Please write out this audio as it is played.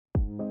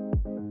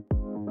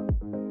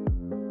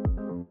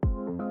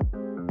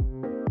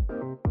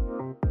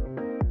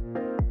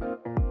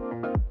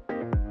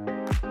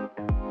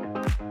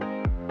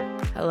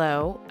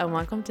Hello, and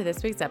welcome to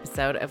this week's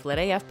episode of Lit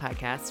AF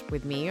Podcast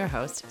with me, your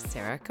host,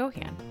 Sarah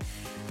Cohan.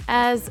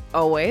 As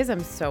always, I'm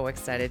so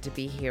excited to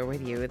be here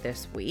with you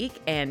this week,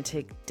 and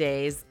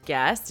today's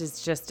guest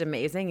is just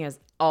amazing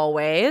as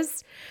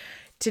always.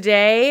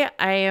 Today,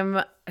 I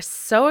am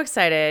so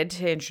excited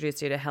to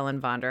introduce you to Helen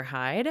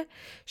Vonderheide.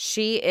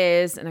 She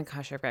is an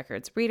Akashic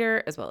Records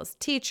reader, as well as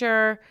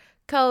teacher,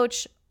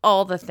 coach,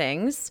 all the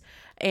things.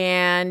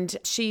 And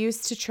she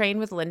used to train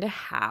with Linda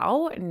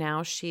Howe.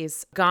 Now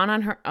she's gone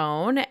on her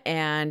own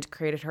and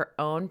created her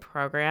own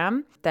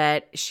program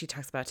that she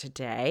talks about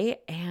today.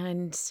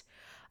 And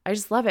I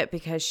just love it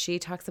because she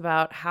talks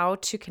about how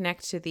to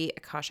connect to the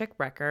Akashic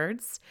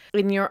Records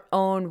in your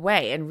own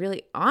way and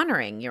really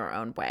honoring your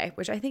own way,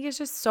 which I think is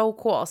just so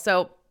cool.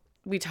 So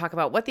we talk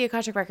about what the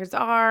Akashic Records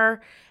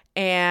are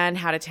and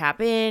how to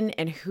tap in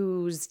and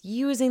who's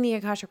using the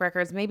Akashic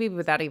Records, maybe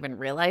without even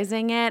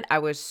realizing it. I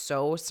was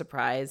so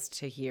surprised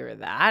to hear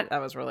that. That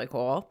was really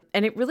cool.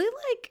 And it really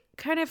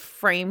kind of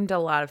framed a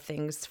lot of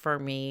things for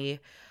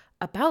me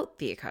about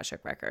the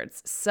Akashic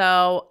Records.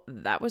 So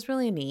that was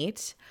really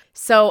neat.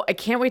 So I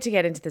can't wait to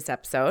get into this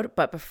episode.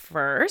 But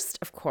first,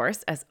 of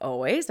course, as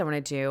always, I want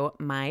to do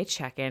my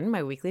check-in,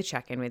 my weekly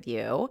check-in with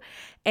you.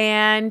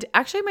 And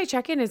actually, my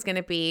check-in is going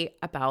to be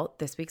about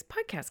this week's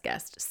podcast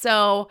guest.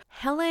 So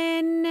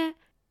Helen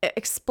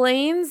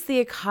explains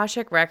the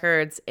Akashic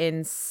Records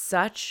in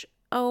such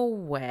a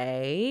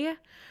way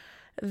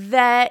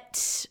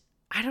that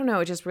I don't know,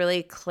 it just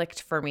really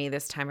clicked for me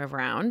this time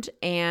around.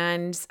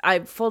 And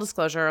full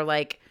disclosure,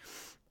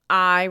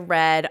 I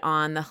read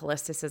on the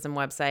Holisticism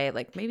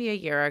website, maybe a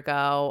year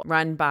ago,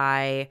 run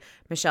by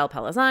Michelle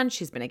Pelazan.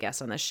 She's been a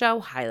guest on the show.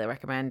 Highly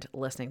recommend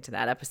listening to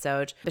that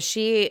episode. But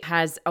she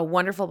has a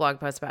wonderful blog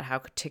post about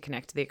how to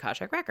connect to the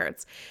Akashic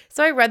Records.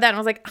 So I read that and I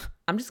was like,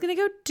 I'm just going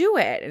to go do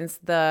it. And it's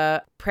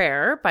the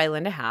prayer by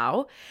Linda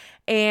Howe.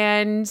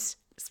 And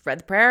read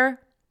the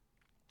prayer,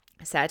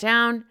 sat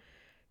down,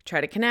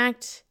 tried to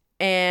connect.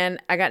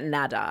 And I got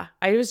nada.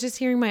 I was just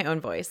hearing my own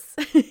voice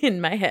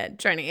in my head,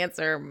 trying to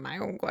answer my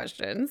own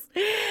questions.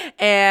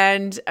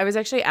 And I was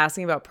actually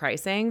asking about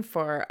pricing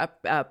for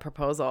a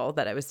proposal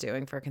that I was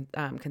doing for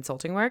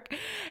consulting work.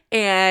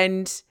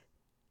 And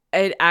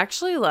it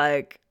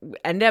actually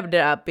ended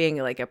up being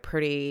a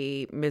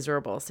pretty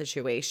miserable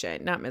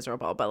situation. Not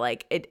miserable,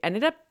 but it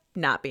ended up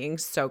not being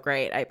so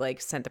great. I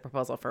sent the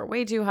proposal for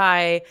way too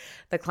high.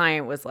 The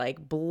client was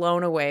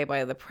blown away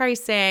by the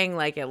pricing.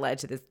 It led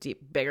to this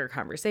bigger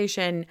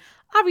conversation.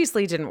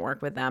 Obviously didn't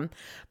work with them,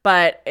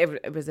 but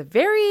it was a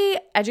very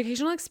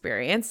educational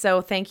experience. So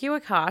thank you,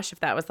 Akash,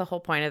 if that was the whole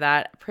point of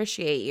that.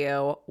 Appreciate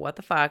you. What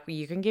the fuck?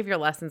 You can give your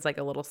lessons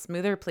a little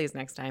smoother, please,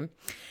 next time.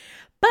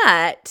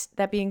 But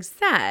that being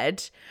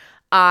said,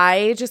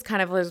 I just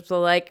kind of was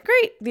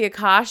great, the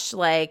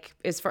Akash,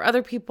 is for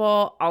other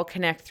people. I'll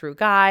connect through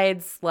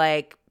guides.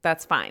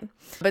 That's fine.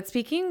 But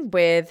speaking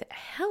with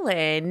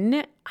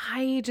Helen,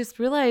 I just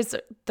realized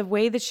the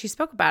way that she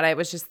spoke about it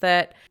was just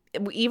that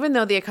even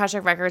though the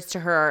Akashic Records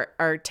to her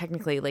are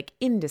technically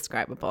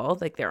indescribable,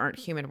 there aren't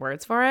human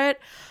words for it,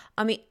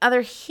 on the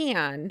other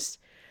hand,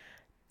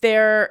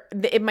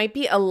 it might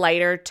be a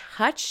lighter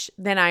touch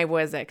than I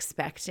was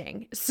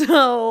expecting.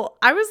 So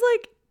I was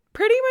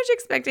pretty much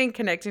expecting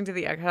connecting to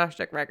the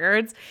Akashic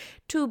Records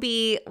to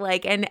be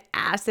an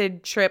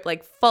acid trip,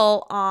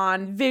 full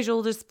on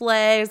visual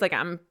displays,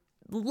 I'm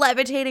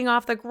levitating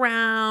off the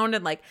ground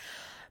and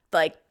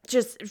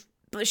just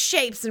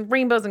shapes and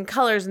rainbows and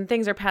colors and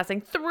things are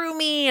passing through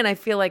me and I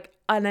feel like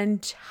an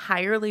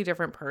entirely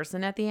different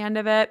person at the end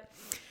of it.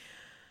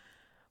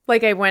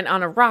 I went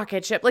on a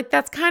rocket ship.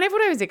 That's kind of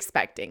what I was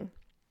expecting.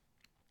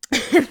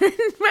 And then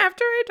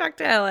after I talked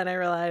to Helen, I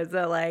realized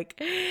that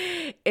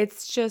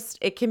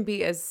it can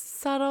be as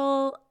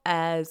subtle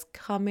as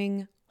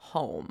coming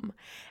home.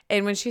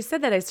 And when she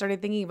said that, I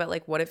started thinking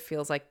about what it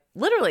feels like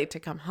literally to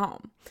come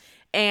home.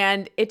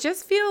 And it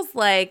just feels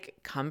like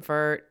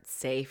comfort,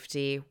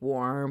 safety,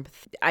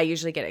 warmth. I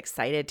usually get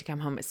excited to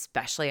come home,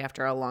 especially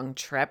after a long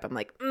trip. I'm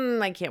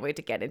I can't wait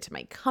to get into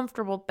my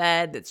comfortable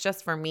bed that's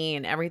just for me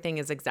and everything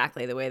is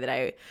exactly the way that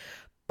I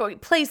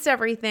placed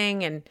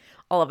everything and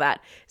all of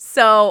that.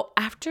 So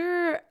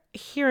after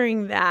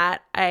hearing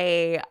that,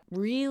 I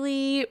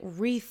really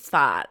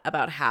rethought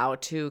about how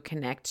to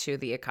connect to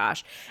the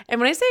Akash.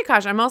 And when I say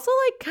Akash, I'm also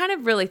kind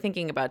of really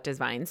thinking about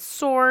divine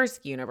source,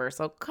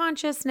 universal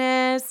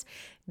consciousness,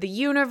 the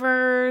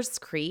universe,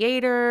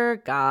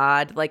 creator,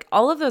 God,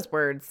 all of those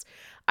words,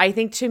 I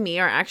think to me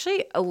are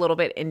actually a little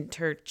bit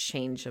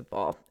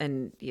interchangeable.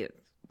 And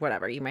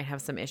whatever, you might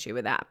have some issue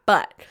with that,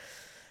 but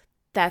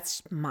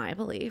that's my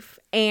belief.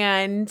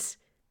 And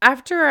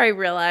after I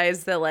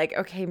realized that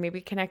okay, maybe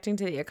connecting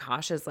to the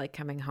Akash is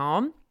coming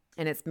home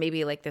and it's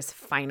maybe this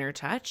finer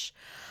touch,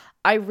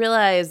 I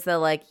realized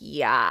that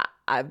yeah,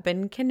 I've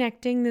been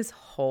connecting this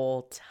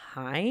whole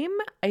time.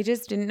 I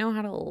just didn't know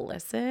how to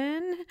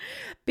listen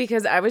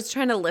because I was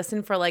trying to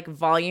listen for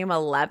volume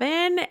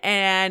 11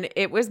 and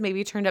it was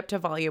maybe turned up to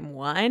volume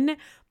 1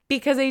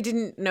 because I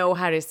didn't know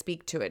how to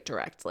speak to it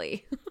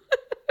directly.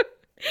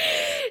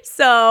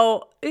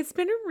 So it's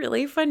been a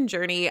really fun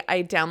journey.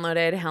 I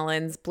downloaded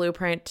Helen's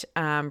blueprint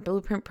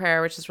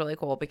prayer, which is really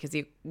cool because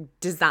you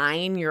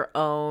design your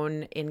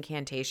own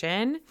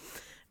incantation.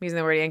 I'm using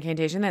the word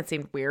incantation. That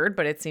seemed weird,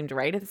 but it seemed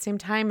right at the same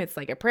time. It's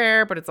like a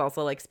prayer, but it's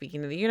also like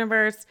speaking to the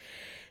universe.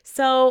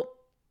 So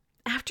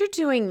after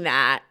doing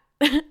that,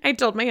 I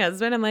told my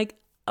husband, I'm like,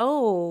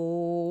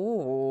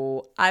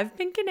 oh, I've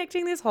been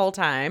connecting this whole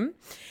time.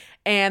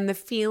 And the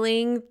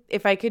feeling,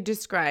 if I could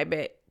describe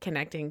it,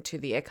 connecting to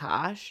the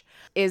Akash,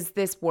 is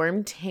this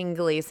warm,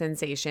 tingly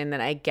sensation that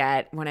I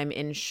get when I'm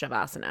in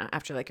Shavasana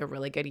after like a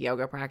really good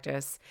yoga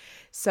practice.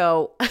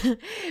 So when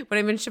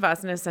I'm in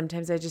Shavasana,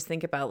 sometimes I just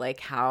think about like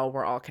how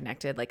we're all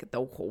connected, like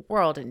the whole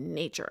world and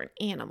nature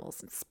and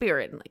animals and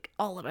spirit. And like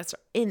all of us are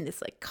in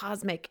this like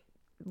cosmic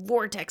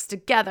vortex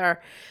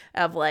together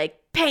of like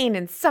pain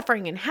and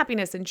suffering and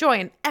happiness and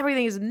joy, and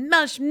everything is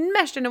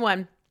meshed into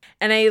one.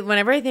 And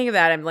whenever I think of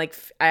that,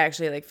 I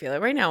actually like feel it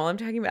right now while I'm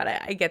talking about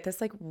it. I get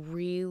this like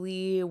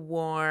really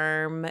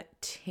warm,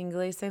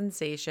 tingly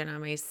sensation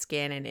on my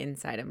skin and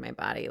inside of my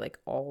body, like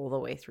all the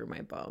way through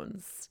my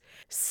bones.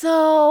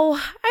 So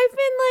I've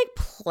been like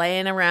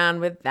playing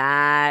around with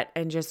that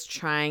and just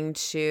trying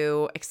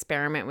to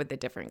experiment with the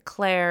different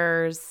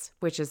clairs,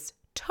 which is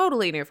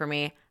totally new for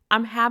me.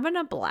 I'm having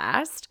a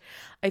blast.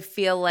 I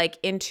feel like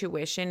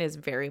intuition is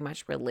very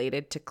much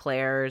related to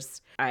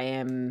clairs. I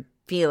am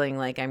feeling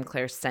like I'm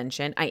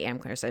clairsentient. I am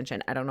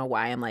clairsentient. I don't know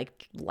why I'm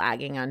like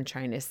lagging on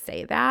trying to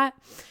say that.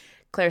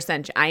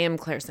 Clairsentient. I am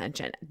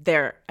clairsentient.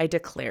 There, I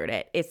declared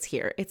it. It's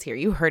here. It's here.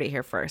 You heard it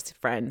here first,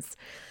 friends.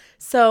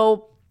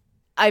 So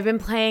I've been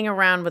playing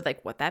around with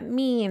like what that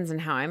means and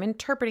how I'm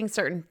interpreting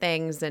certain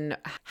things and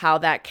how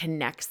that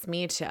connects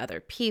me to other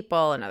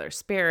people and other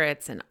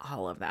spirits and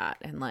all of that.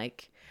 And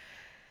like,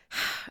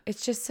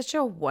 it's just such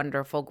a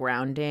wonderful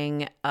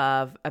grounding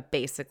of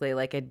basically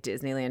like a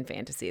Disneyland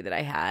fantasy that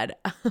I had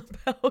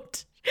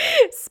about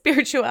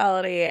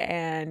spirituality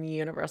and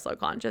universal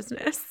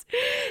consciousness.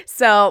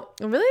 So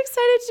I'm really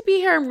excited to be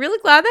here. I'm really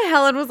glad that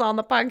Helen was on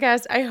the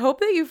podcast. I hope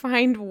that you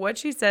find what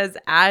she says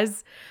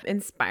as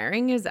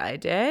inspiring as I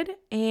did.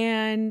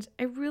 And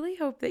I really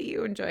hope that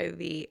you enjoy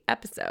the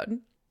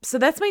episode. So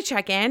that's my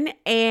check-in.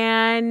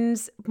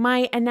 And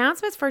my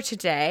announcements for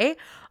today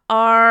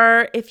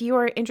are, if you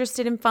are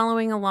interested in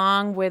following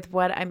along with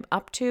what I'm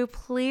up to,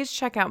 please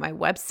check out my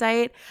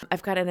website.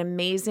 I've got an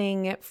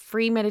amazing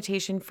free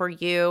meditation for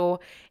you.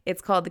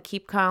 It's called the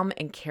Keep Calm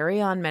and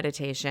Carry On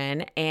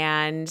meditation.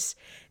 And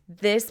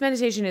this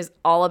meditation is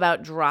all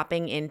about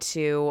dropping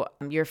into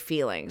your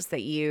feelings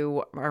that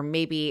you are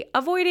maybe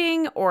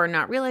avoiding or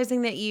not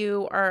realizing that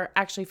you are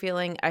actually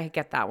feeling. I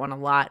get that one a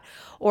lot.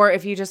 Or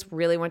if you just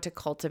really want to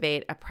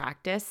cultivate a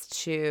practice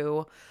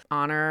to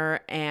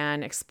honor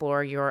and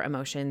explore your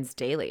emotions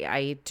daily.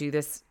 I do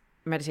this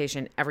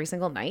meditation every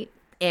single night.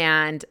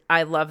 And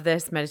I love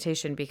this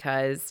meditation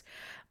because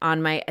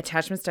on my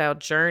attachment style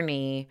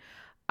journey,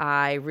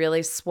 I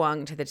really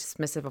swung to the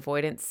dismissive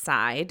avoidance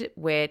side,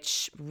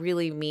 which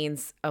really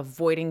means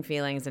avoiding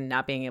feelings and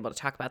not being able to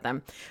talk about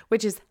them,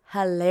 which is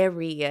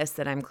hilarious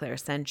that I'm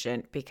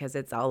clairsentient because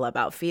it's all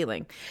about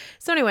feeling.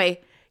 So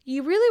anyway,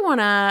 you really want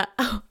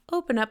to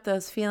open up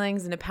those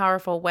feelings in a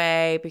powerful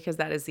way because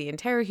that is the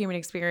entire human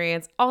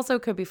experience. Also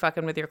could be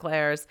fucking with your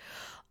clairs.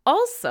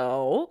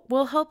 Also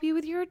will help you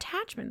with your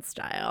attachment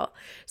style.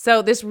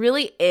 So this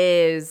really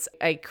is,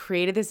 I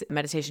created this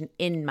meditation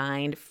in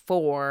mind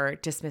for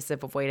dismissive,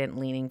 avoidant,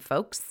 leaning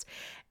folks.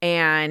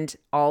 And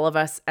all of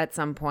us at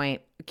some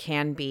point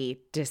can be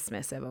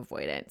dismissive,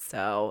 avoidant.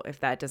 So if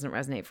that doesn't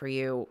resonate for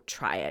you,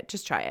 try it.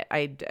 Just try it.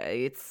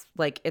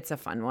 It's a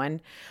fun one.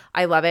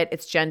 I love it.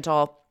 It's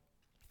gentle.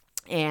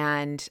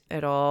 And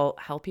it'll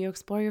help you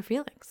explore your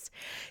feelings.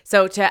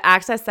 So to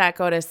access that,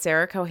 go to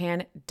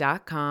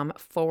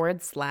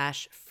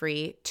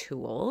sarahcohan.com/free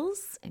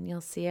tools, and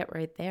you'll see it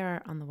right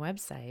there on the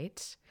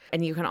website.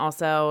 And you can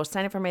also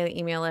sign up for my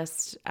email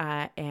list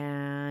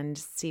and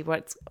see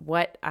what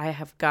I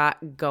have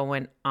got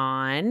going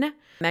on.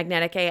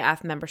 Magnetic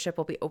AF membership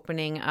will be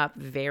opening up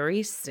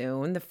very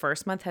soon. The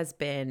first month has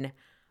been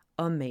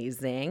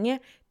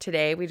amazing.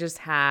 Today we just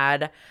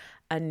had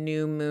a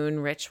new moon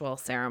ritual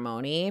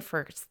ceremony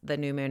for the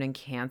new moon in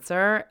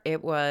Cancer.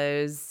 It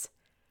was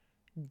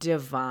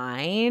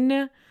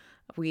divine.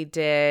 We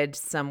did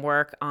some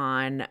work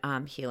on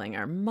healing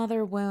our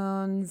mother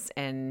wounds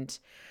and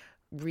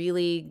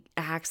really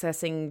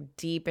accessing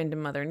deep into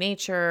Mother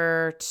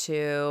Nature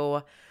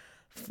to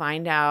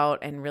find out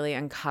and really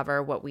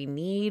uncover what we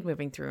need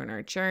moving through in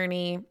our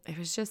journey. It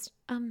was just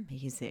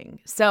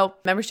amazing. So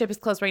membership is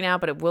closed right now,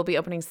 but it will be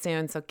opening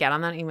soon. So get on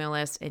that email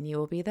list and you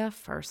will be the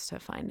first to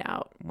find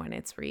out when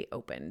it's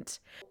reopened.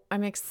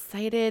 I'm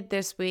excited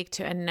this week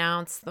to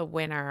announce the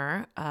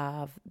winner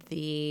of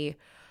the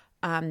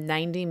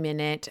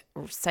 90-minute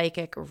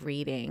psychic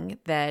reading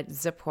that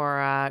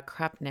Zipporah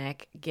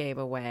Krupnik gave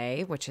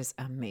away, which is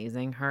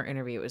amazing. Her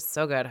interview was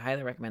so good. I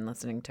highly recommend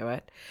listening to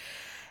it.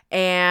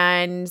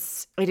 And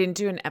I didn't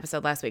do an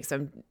episode last week, so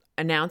I'm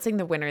announcing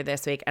the winner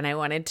this week, and I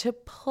wanted to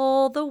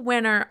pull the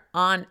winner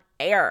on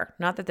air.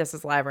 Not that this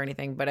is live or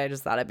anything, but I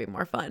just thought it'd be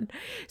more fun.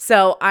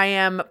 So I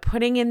am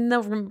putting in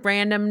the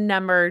random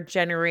number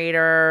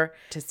generator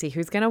to see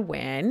who's going to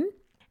win.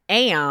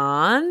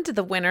 And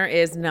the winner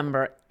is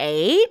number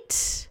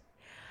 8,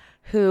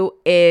 who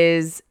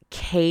is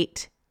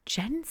Kate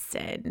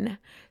Jensen.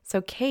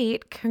 So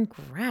Kate,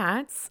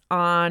 congrats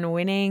on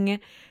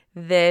winning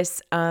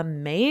this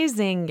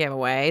amazing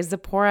giveaway.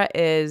 Zipporah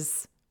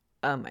is,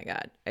 oh my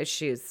God,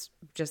 she's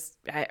just,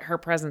 her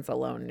presence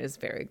alone is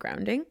very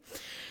grounding.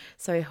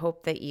 So I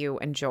hope that you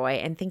enjoy,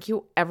 and thank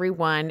you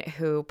everyone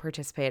who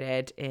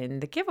participated in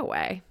the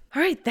giveaway.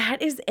 All right,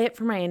 that is it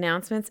for my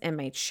announcements and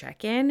my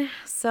check-in.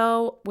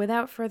 So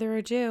without further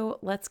ado,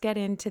 let's get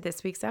into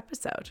this week's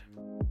episode.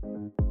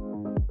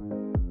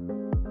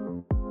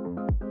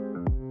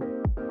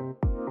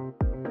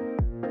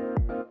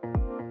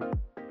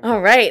 All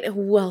right,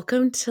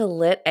 welcome to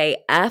Lit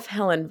AF,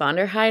 Helen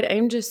Vonderheide.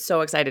 I'm just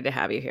so excited to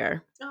have you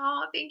here.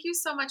 Oh, thank you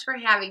so much for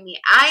having me.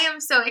 I am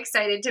so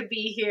excited to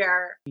be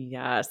here.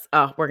 Yes.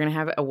 Oh, we're going to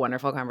have a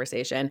wonderful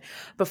conversation.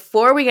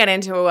 Before we get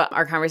into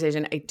our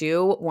conversation, I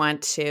do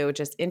want to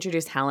just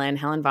introduce Helen.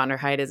 Helen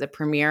Vonderheide is a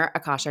premier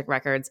Akashic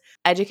Records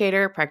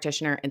educator,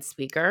 practitioner, and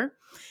speaker.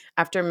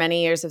 After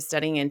many years of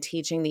studying and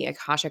teaching the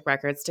Akashic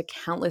Records to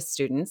countless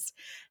students,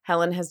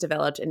 Helen has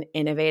developed an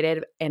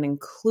innovative and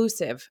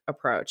inclusive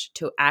approach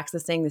to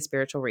accessing the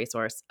spiritual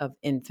resource of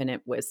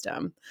infinite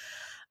wisdom.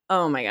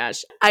 Oh my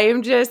gosh. I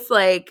am just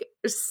like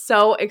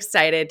so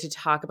excited to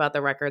talk about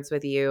the records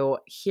with you,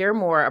 hear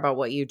more about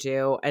what you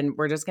do, and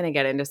we're just going to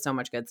get into so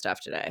much good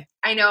stuff today.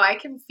 I know, I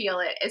can feel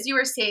it. As you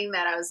were saying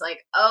that, I was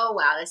like, oh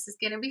wow, this is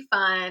going to be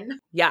fun.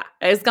 Yeah,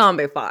 it's going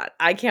to be fun.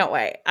 I can't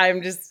wait.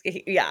 I'm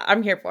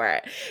here for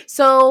it.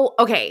 So,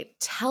 okay,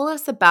 tell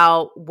us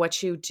about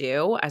what you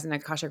do as an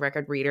Akashic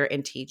Record reader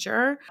and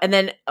teacher, and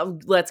then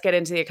let's get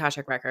into the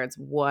Akashic Records.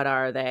 What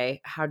are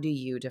they? How do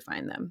you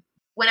define them?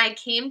 When I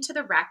came to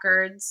the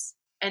records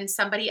and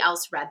somebody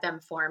else read them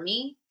for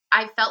me,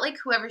 I felt like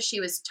whoever she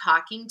was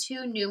talking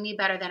to knew me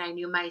better than I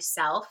knew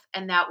myself.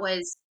 And that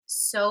was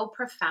so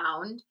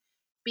profound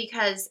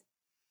because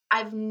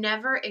I've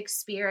never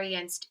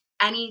experienced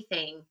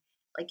anything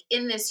like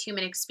in this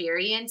human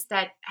experience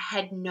that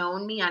had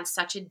known me on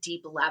such a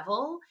deep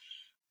level.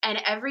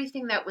 And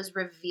everything that was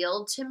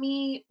revealed to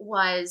me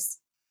was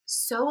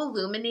so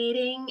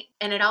illuminating,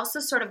 and it also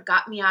sort of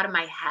got me out of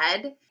my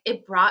head.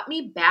 It brought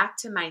me back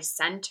to my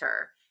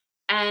center.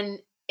 And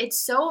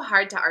it's so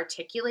hard to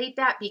articulate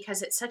that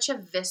because it's such a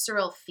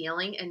visceral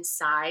feeling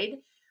inside.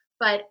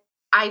 But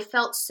I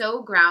felt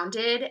so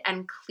grounded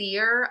and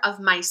clear of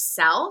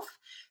myself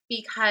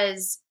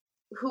because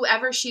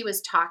whoever she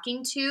was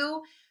talking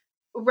to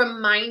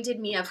reminded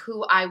me of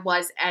who I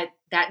was at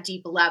that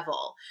deep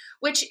level,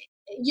 which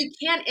you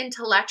can't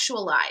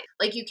intellectualize.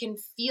 Like you can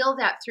feel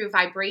that through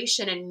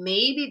vibration, and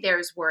maybe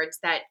there's words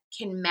that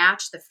can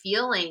match the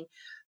feeling,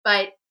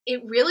 but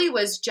it really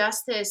was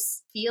just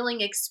this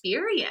feeling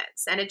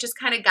experience. And it just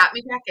kind of got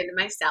me back into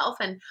myself.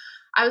 And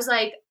I was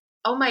like,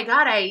 oh my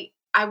God,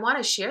 I want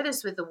to share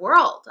this with the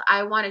world.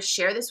 I want to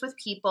share this with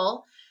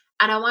people.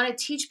 And I want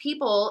to teach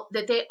people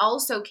that they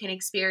also can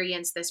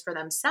experience this for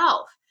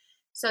themselves.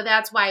 So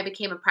that's why I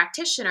became a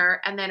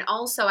practitioner. And then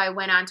also I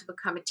went on to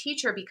become a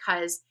teacher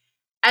because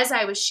as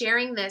I was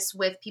sharing this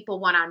with people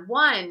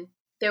one-on-one,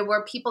 there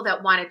were people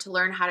that wanted to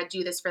learn how to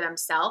do this for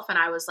themselves. And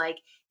I was like,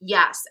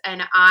 yes,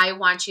 and I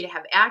want you to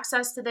have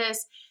access to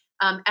this.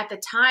 At the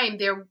time,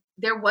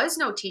 there was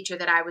no teacher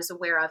that I was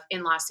aware of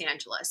in Los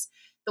Angeles.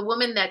 The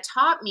woman that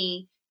taught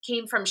me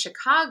came from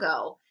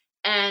Chicago.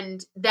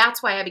 And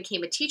that's why I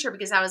became a teacher,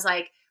 because I was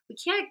like, we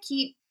can't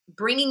keep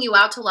bringing you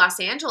out to Los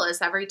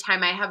Angeles every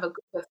time I have a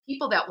group of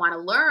people that want to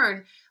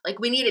learn. Like,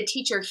 we need a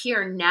teacher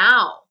here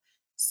now.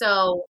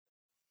 So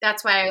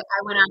that's why I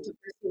went on to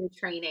pursue the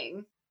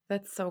training.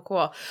 That's so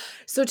cool.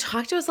 So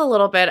talk to us a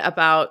little bit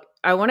about,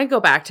 I want to go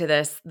back to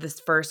this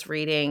first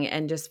reading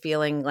and just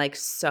feeling like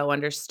so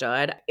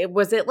understood.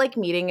 Was it like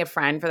meeting a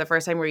friend for the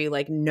first time where you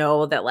like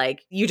know that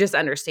like you just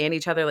understand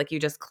each other, like you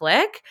just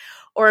click?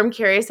 Or I'm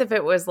curious if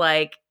it was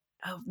like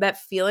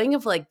that feeling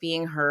of like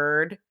being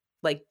heard,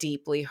 like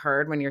deeply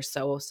heard when you're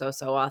so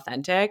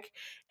authentic.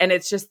 And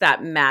it's just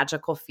that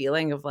magical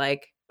feeling of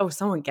like, oh,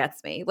 someone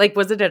gets me. Like,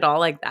 was it at all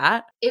like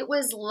that? It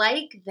was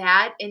like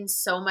that and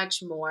so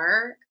much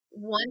more.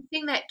 One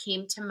thing that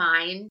came to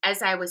mind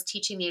as I was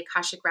teaching the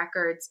Akashic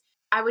Records,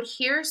 I would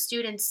hear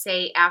students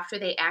say after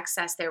they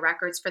access their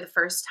records for the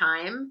first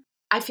time,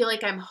 I feel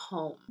like I'm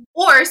home.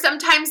 Or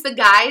sometimes the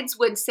guides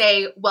would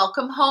say,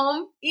 welcome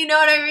home. You know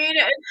what I mean?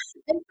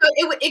 And so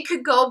it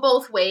could go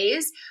both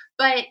ways,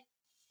 but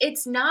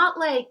it's not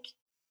like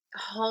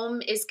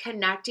home is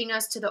connecting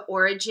us to the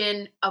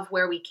origin of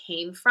where we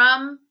came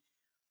from.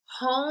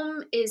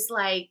 Home is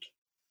like,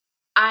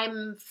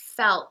 I'm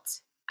felt,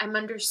 I'm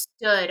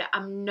understood,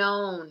 I'm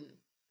known.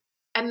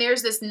 And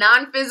there's this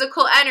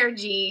non-physical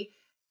energy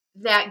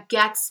that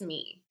gets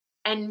me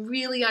and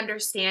really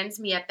understands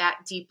me at that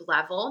deep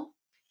level.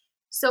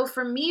 So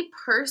for me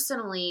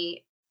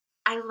personally,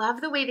 I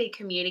love the way they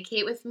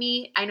communicate with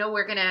me. I know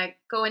we're going to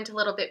go into a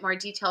little bit more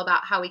detail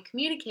about how we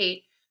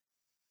communicate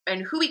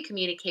and who we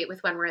communicate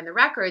with when we're in the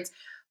records,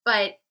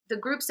 but the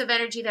groups of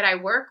energy that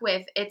I work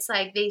with, it's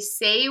like they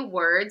say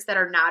words that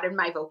are not in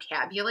my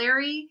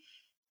vocabulary.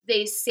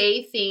 They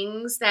say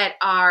things that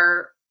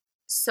are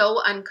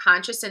so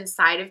unconscious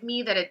inside of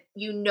me that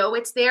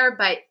it's there,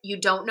 but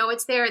you don't know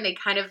it's there. And they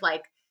kind of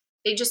like,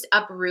 they just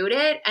uproot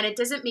it, and it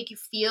doesn't make you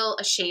feel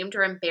ashamed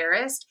or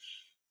embarrassed.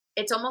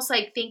 It's almost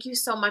like, thank you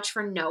so much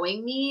for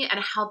knowing me and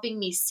helping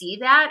me see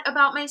that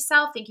about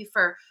myself. Thank you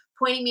for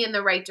pointing me in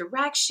the right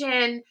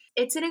direction.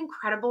 It's an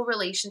incredible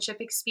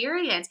relationship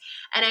experience.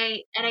 And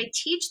I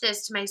teach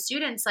this to my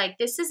students, like,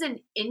 this is an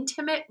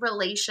intimate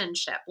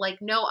relationship like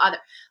no other.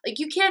 Like,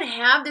 you can't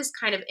have this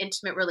kind of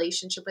intimate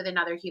relationship with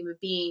another human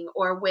being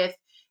or with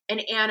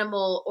an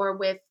animal or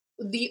with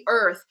the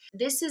earth.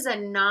 This is a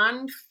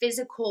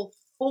non-physical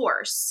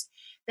force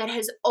that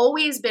has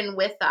always been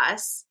with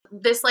us,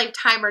 this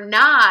lifetime or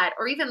not,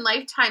 or even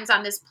lifetimes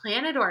on this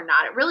planet or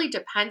not. It really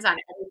depends on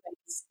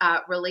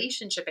everybody's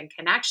relationship and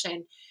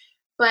connection.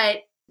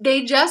 But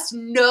they just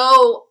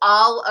know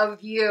all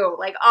of you,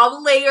 like all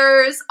the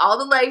layers, all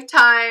the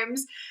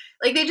lifetimes.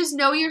 Like, they just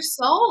know your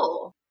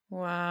soul.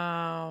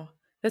 Wow.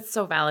 That's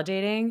so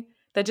validating.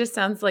 That just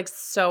sounds like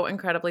so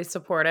incredibly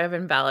supportive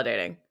and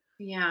validating.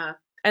 Yeah.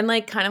 And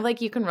like kind of like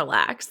you can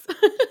relax.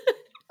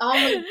 Oh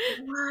my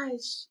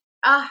gosh.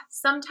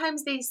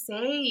 Sometimes they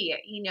say,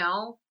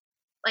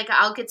 like,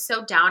 I'll get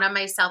so down on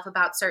myself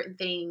about certain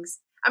things.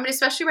 I mean,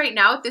 especially right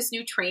now with this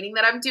new training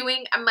that I'm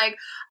doing, I'm like,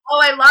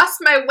 oh, I lost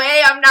my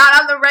way. I'm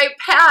not on the right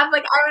path.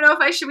 Like, I don't know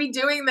if I should be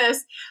doing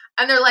this.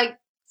 And they're like,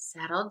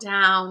 settle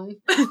down.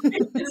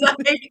 It's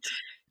like,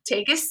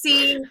 take a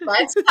seat.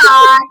 Let's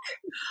talk.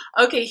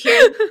 Okay,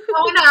 here's what's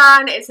going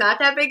on. It's not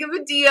that big of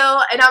a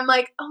deal. And I'm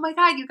like, oh my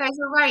God, you guys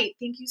are right.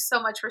 Thank you so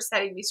much for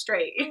setting me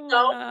straight.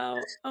 Wow.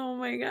 Oh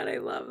my God, I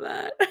love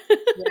that.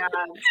 Yeah.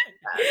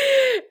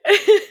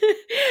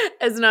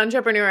 As an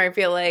entrepreneur, I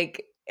feel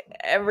like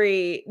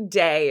every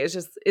day is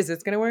just, is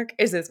this going to work?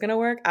 Is this going to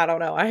work? I don't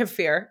know. I have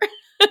fear.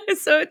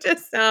 So it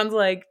just sounds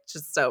like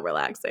just so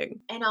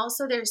relaxing. And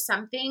also there's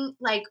something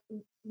like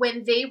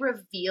when they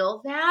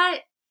reveal that,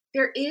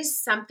 there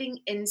is something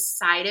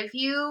inside of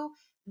you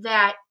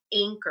that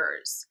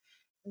anchors.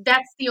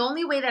 That's the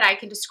only way that I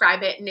can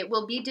describe it. And it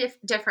will be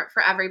different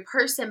for every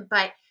person.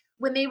 But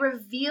when they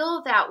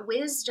reveal that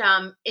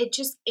wisdom, it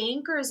just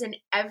anchors in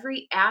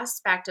every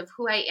aspect of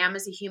who I am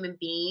as a human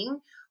being,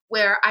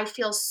 where I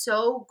feel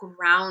so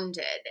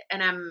grounded.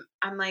 And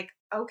I'm like,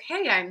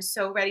 okay, I'm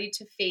so ready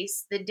to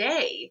face the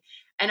day.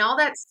 And all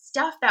that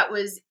stuff that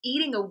was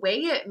eating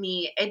away at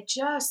me, it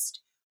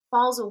just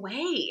falls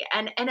away.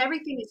 And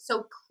everything is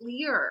so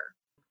clear.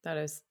 That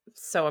is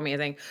so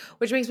amazing,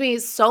 which makes me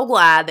so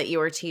glad that you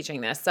were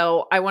teaching this.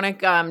 So I want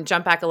to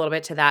jump back a little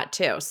bit to that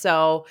too.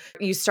 So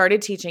you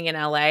started teaching in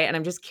LA, and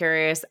I'm just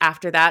curious,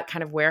 after that,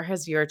 kind of where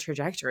has your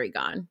trajectory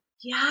gone?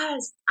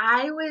 Yes,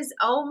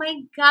 oh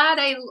my God,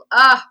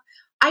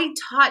 I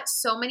taught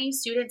so many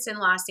students in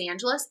Los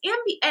Angeles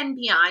and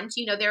beyond.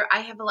 I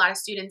have a lot of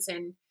students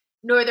in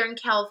Northern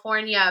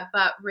California,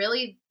 but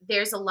really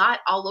there's a lot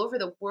all over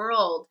the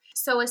world.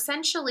 So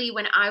essentially,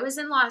 when I was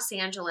in Los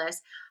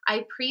Angeles,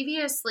 I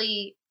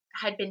previously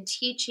had been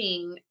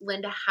teaching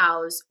Linda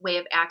Howe's Way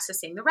of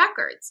Accessing the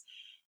Records.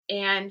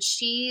 And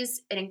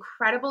she's an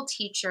incredible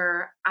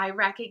teacher. I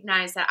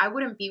recognize that I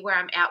wouldn't be where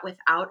I'm at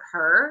without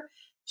her.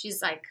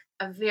 She's like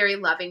a very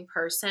loving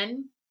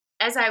person.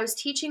 As I was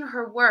teaching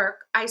her work,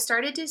 I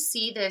started to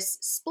see this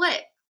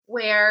split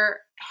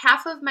where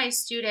half of my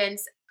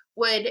students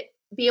would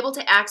be able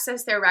to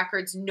access their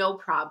records no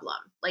problem.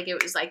 Like,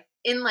 it was like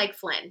in like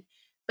Flynn.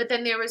 But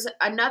then there was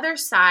another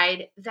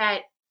side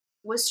that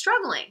was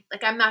struggling.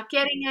 Like, I'm not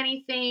getting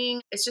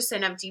anything. It's just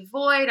an empty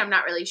void. I'm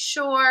not really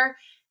sure.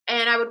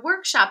 And I would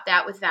workshop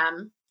that with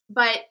them.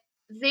 But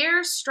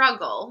their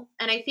struggle,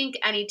 and I think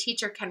any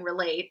teacher can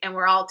relate, and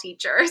we're all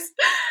teachers,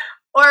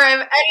 or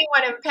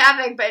anyone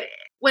empathic, but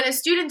when a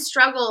student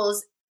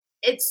struggles,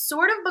 it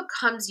sort of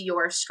becomes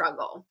your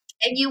struggle.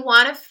 And you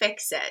want to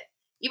fix it.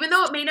 Even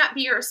though it may not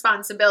be your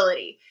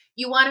responsibility,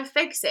 you want to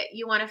fix it.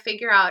 You want to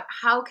figure out,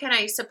 how can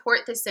I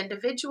support this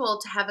individual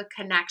to have a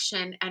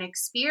connection and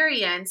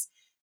experience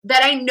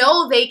that I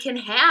know they can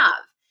have?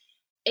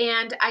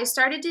 And I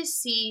started to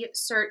see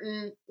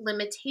certain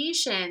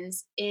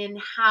limitations in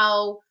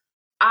how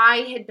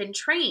I had been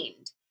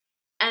trained.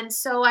 And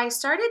so I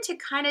started to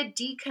kind of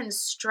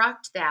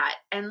deconstruct that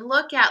and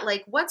look at,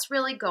 like, what's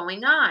really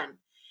going on.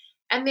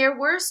 And there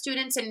were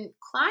students and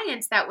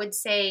clients that would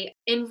say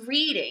in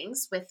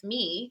readings with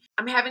me,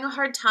 I'm having a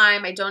hard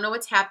time. I don't know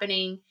what's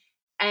happening.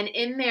 And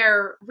in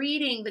their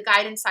reading, the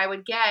guidance I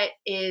would get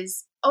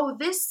is, oh,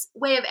 this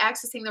way of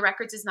accessing the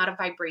records is not a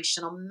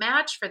vibrational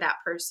match for that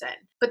person.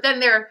 But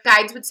then their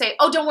guides would say,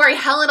 oh, don't worry,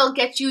 Helen will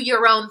get you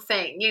your own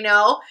thing,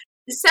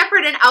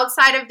 Separate and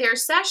outside of their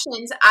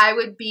sessions, I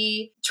would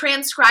be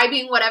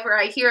transcribing whatever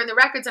I hear in the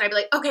records, and I'd be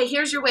like, okay,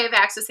 here's your way of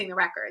accessing the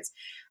records.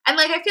 And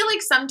I feel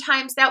like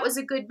sometimes that was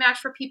a good match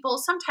for people.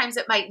 Sometimes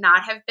it might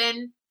not have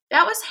been.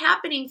 that was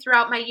happening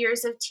throughout my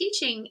years of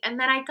teaching. And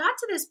then I got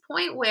to this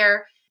point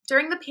where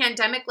during the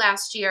pandemic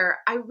last year,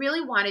 I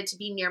really wanted to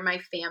be near my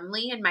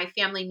family, and my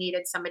family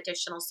needed some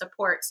additional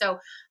support. So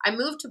I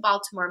moved to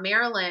Baltimore,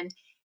 Maryland.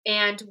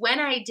 And when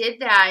I did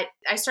that,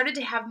 I started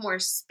to have more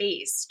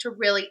space to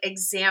really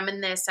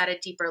examine this at a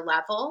deeper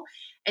level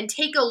and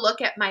take a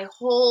look at my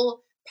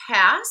whole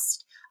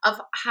past of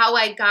how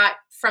I got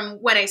from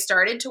when I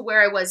started to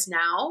where I was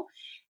now.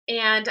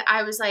 And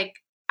I was like,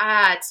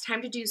 it's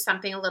time to do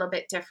something a little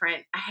bit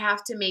different. I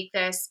have to make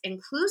this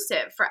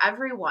inclusive for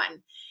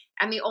everyone.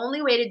 And the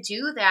only way to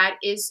do that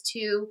is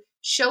to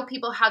show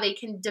people how they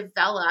can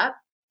develop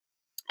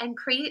and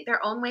create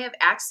their own way of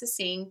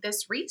accessing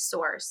this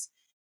resource.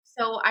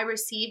 So I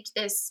received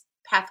this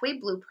pathway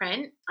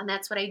blueprint, and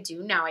that's what I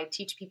do now. I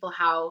teach people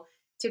how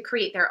to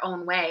create their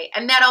own way.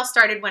 And that all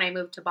started when I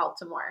moved to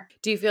Baltimore.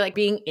 Do you feel like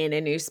being in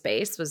a new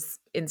space was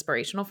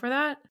inspirational for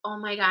that? Oh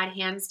my God,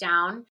 hands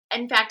down.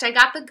 In fact, I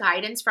got the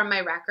guidance from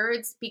my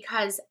records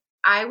because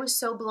I was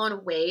so blown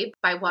away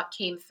by what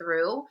came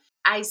through.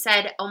 I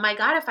said, oh my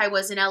God, if I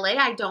was in LA,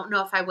 I don't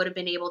know if I would have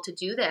been able to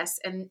do this.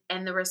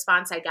 And the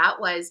response I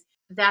got was,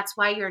 that's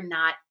why you're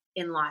not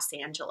in Los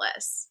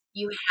Angeles.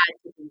 You had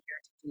to be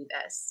here to do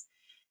this.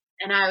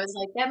 And I was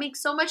like, that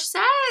makes so much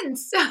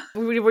sense.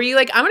 Were you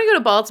like, I'm going to go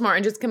to Baltimore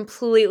and just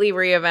completely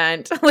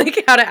reinvent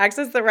like how to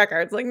access the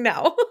records? Like,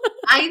 no.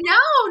 I know.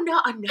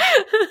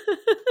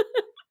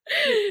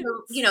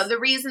 No. The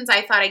reasons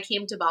I thought I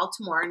came to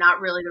Baltimore are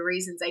not really the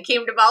reasons I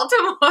came to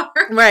Baltimore.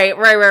 Right.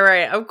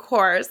 Of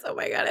course. Oh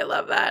my God, I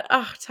love that.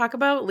 Oh, talk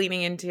about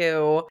leaning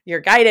into your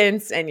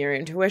guidance and your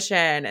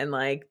intuition and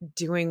like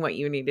doing what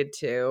you needed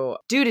to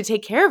do to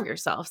take care of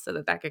yourself so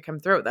that could come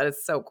through. That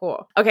is so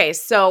cool. Okay,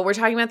 so we're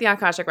talking about the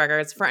Akashic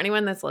Records. For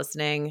anyone that's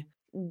listening,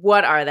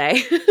 what are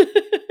they?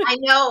 I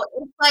know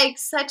it's like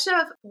such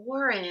a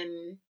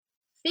foreign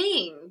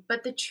thing,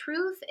 but the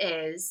truth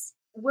is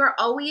we're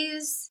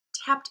always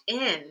tapped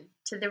in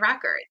to the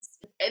records.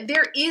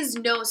 There is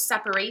no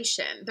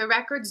separation. The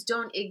records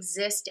don't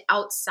exist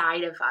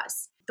outside of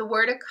us. The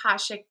word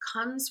Akashic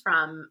comes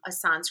from a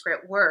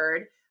Sanskrit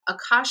word,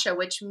 Akasha,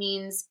 which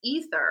means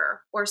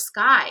ether or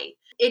sky.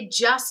 It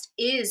just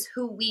is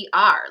who we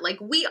are. Like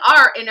we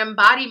are an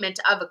embodiment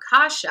of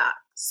Akasha.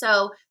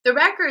 So the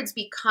records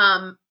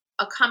become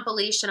a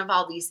compilation of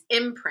all these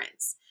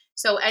imprints.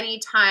 So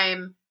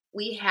anytime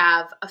we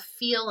have a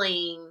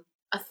feeling,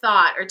 a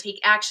thought, or take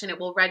action, it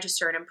will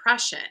register an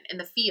impression in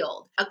the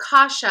field.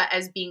 Akasha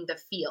as being the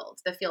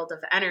field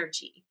of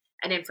energy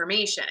and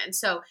information. And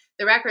so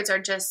the records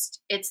are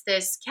it's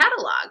this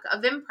catalog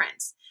of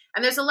imprints.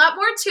 And there's a lot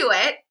more to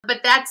it,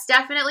 but that's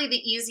definitely the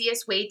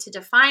easiest way to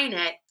define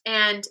it.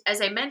 And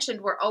as I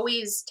mentioned, we're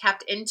always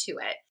tapped into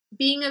it.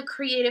 Being a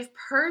creative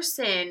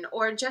person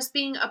or just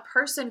being a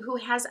person who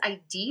has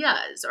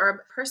ideas or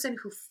a person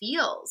who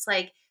feels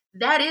like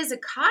that is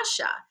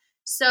Akasha.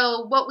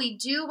 So what we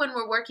do when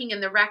we're working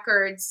in the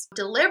records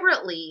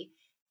deliberately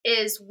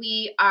is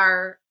we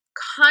are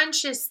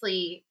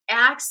consciously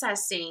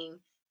accessing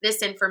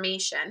this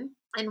information,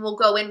 and we'll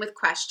go in with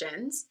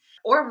questions,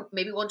 or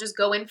maybe we'll just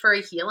go in for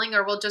a healing,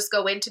 or we'll just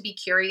go in to be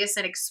curious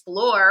and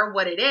explore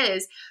what it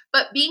is.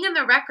 But being in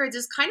the records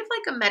is kind of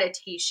like a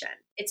meditation.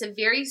 It's a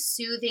very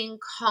soothing,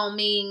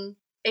 calming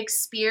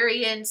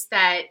experience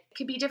that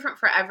could be different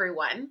for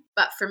everyone.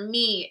 But for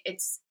me,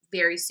 it's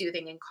very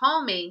soothing and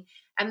calming.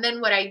 And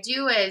then what I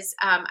do is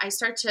I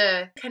start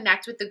to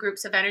connect with the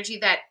groups of energy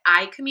that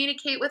I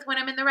communicate with when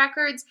I'm in the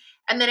records.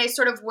 And then I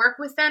sort of work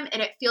with them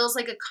and it feels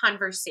like a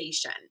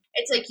conversation.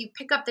 It's like you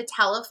pick up the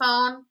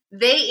telephone,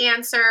 they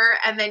answer,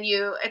 and then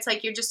it's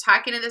like you're just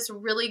talking to this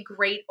really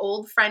great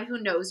old friend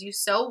who knows you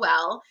so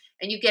well.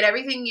 And you get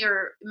everything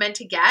you're meant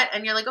to get.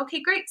 And you're like,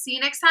 okay, great. See you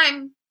next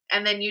time.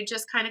 And then you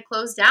just kind of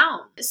close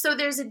down. So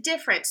there's a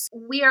difference.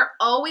 We are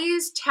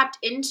always tapped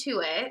into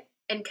it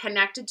and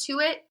connected to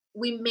it.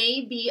 We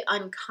may be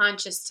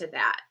unconscious to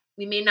that.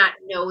 We may not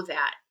know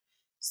that.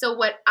 So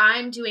what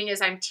I'm doing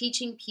is I'm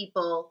teaching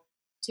people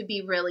to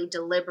be really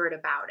deliberate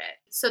about it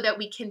so that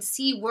we can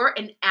see we're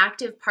an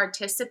active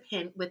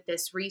participant with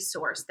this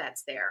resource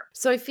that's there.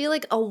 So I feel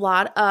like a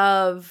lot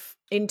of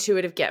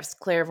intuitive gifts,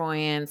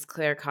 clairvoyance,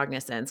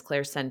 claircognizance,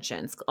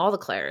 clairsentience, all the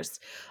clairs,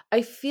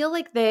 I feel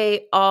like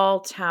they all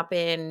tap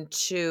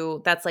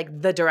into, that's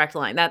like the direct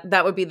line.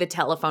 That would be the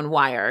telephone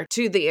wire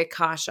to the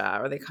Akasha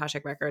or the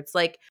Akashic Records.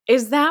 Like,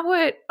 is that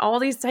what all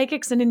these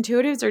psychics and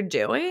intuitives are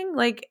doing?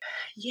 Like,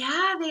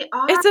 yeah, they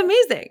are. It's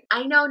amazing.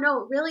 I know,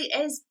 no, it really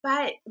is.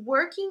 But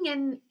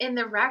working in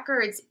the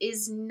records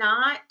is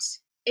not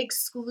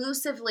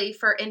exclusively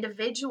for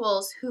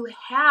individuals who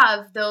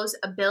have those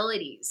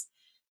abilities.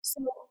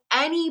 So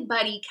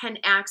anybody can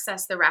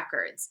access the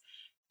records.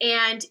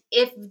 And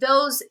if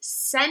those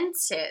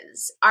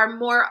senses are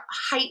more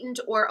heightened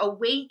or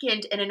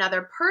awakened in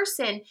another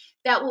person,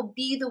 that will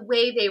be the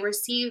way they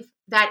receive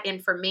that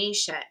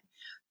information.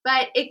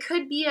 But it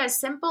could be as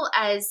simple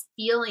as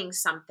feeling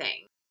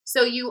something.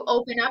 So you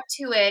open up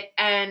to it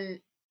and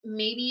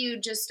maybe you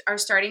just are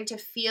starting to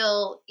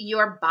feel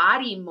your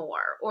body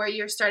more, or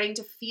you're starting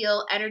to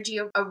feel energy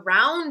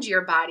around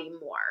your body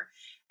more.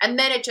 And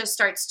then it just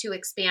starts to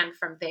expand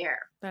from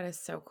there. That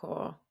is so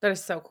cool. That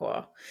is so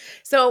cool.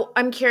 So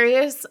I'm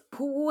curious,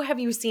 who have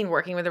you seen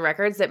working with the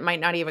records that might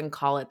not even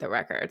call it the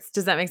records?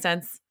 Does that make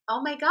sense?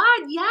 Oh my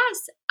God,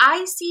 yes.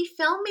 I see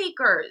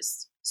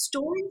filmmakers,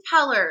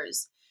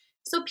 storytellers.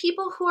 So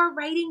people who are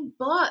writing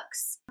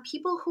books,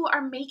 people who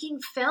are making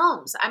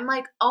films. I'm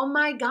like, oh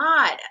my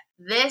God,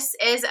 this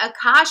is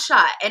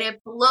Akasha, and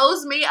it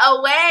blows me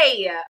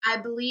away. I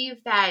believe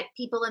that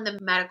people in the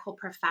medical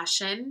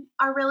profession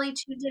are really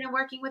tuned in and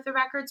working with the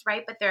records,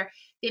 right? But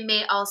they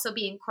may also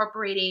be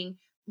incorporating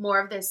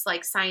more of this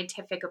like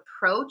scientific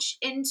approach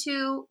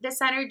into this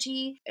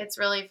energy. It's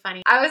really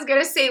funny. I was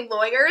gonna say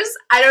lawyers.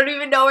 I don't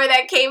even know where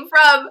that came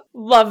from.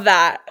 Love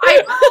that.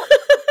 I know.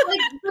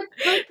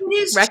 Like it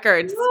is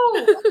Records.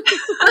 true.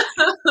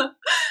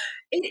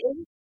 It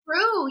is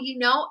true.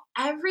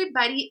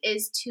 Everybody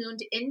is tuned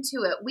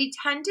into it. We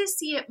tend to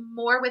see it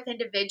more with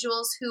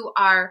individuals who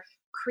are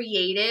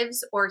creatives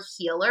or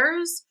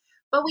healers,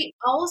 but we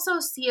also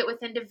see it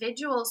with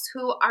individuals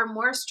who are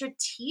more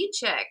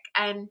strategic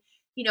and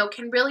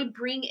can really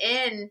bring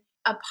in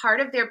a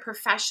part of their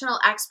professional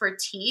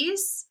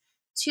expertise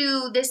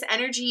to this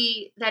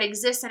energy that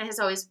exists and has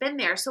always been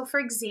there. So, for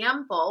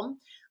example,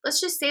 let's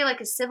just say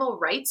like a civil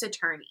rights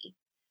attorney,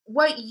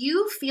 what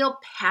you feel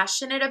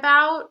passionate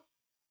about,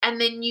 and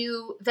then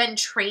you then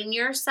train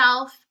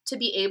yourself to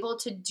be able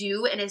to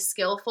do in a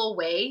skillful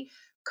way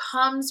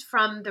comes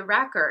from the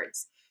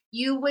records.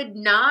 You would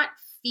not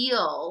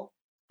feel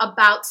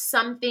about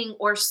something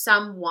or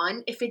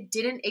someone if it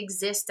didn't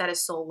exist at a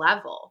soul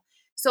level.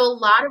 So a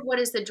lot of what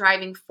is the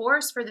driving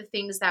force for the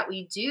things that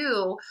we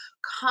do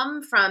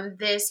come from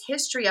this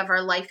history of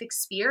our life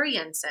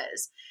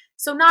experiences.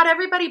 So not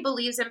everybody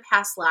believes in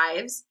past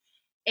lives.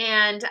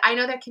 And I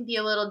know that can be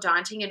a little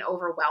daunting and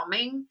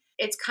overwhelming.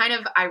 It's kind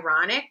of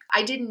ironic.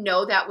 I didn't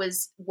know that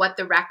was what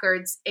the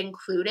records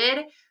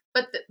included,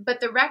 but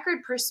the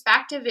record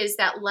perspective is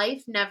that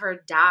life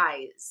never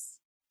dies.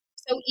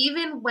 So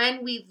even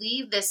when we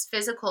leave this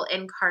physical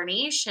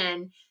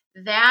incarnation,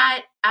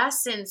 that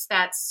essence,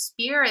 that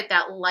spirit,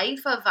 that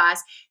life of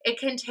us, it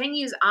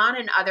continues on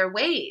in other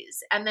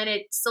ways. And then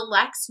it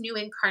selects new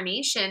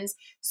incarnations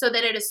so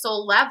that at a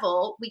soul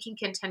level, we can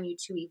continue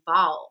to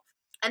evolve.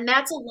 And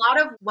that's a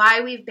lot of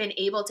why we've been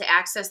able to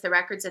access the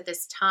records at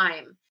this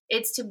time.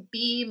 It's to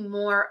be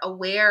more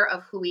aware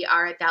of who we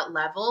are at that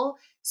level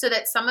so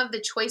that some of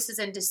the choices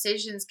and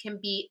decisions can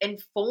be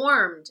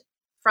informed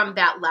from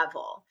that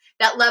level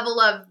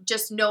of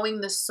just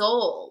knowing the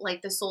soul,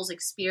 like the soul's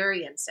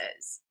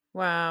experiences.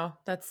 Wow,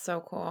 that's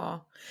so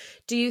cool.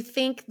 Do you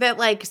think that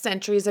like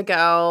centuries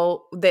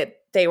ago that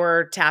they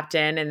were tapped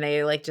in and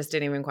they like just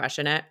didn't even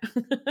question it?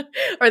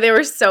 Or they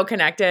were so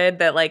connected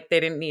that like they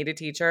didn't need a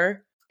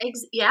teacher?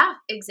 Yeah,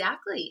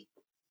 exactly.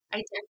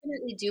 I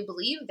definitely do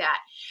believe that.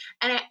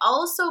 And I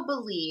also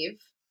believe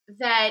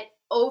that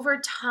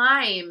over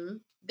time,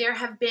 there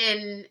have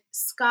been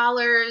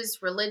scholars,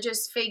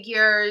 religious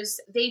figures,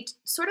 they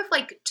sort of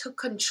like took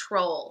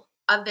control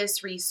of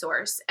this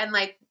resource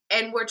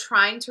and we're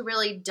trying to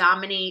really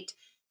dominate,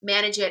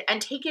 manage it,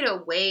 and take it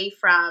away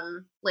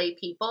from lay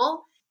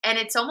people. And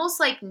it's almost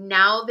like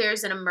now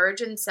there's an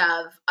emergence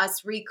of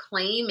us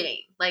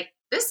reclaiming, like,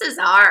 this is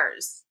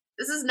ours.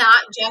 This is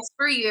not just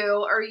for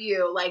you or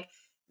you. Like,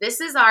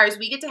 this is ours.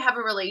 We get to have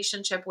a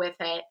relationship with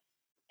it.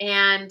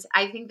 And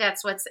I think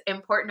that's what's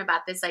important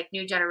about this like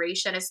new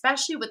generation,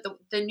 especially with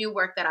the new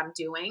work that I'm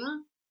doing.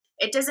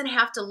 It doesn't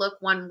have to look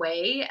one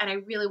way. And I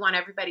really want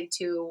everybody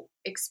to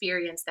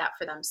experience that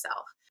for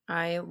themselves.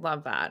 I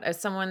love that.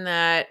 As someone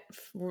that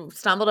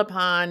stumbled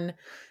upon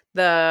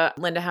the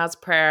Linda House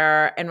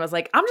prayer and was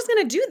like, I'm just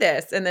going to do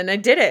this. And then I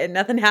did it and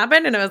nothing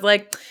happened. And I was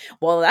like,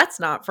 well, that's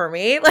not for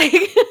me. Like,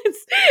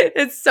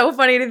 it's so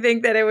funny to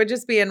think that it would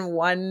just be in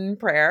one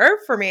prayer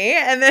for me.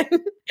 And then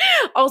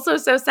also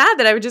so sad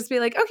that I would just be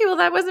like, okay, well,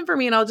 that wasn't for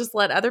me. And I'll just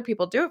let other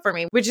people do it for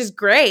me, which is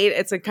great.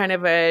 It's a kind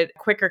of a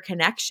quicker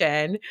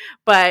connection.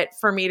 But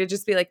for me to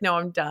just be like, no,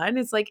 I'm done.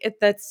 It's like,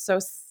 that's so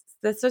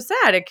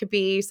sad. It could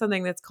be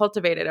something that's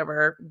cultivated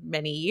over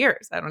many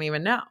years. I don't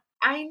even know.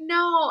 I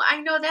know.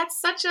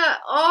 That's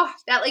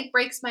that like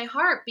breaks my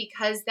heart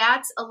because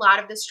that's a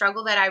lot of the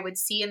struggle that I would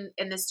see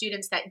in the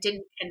students that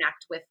didn't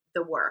connect with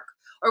the work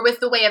or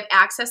with the way of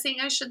accessing,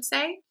 I should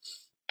say.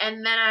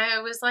 And then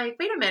I was like,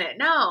 wait a minute.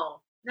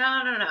 No.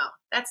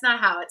 That's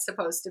not how it's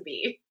supposed to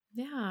be.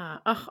 Yeah.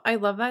 Oh, I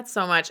love that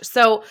so much.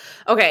 So,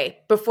 okay,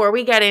 before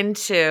we get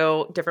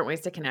into different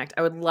ways to connect,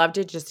 I would love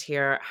to just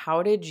hear,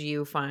 how did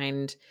you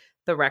find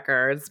the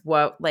records?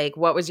 What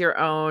was your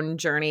own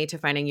journey to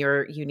finding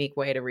your unique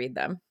way to read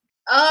them?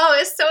 Oh,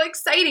 it's so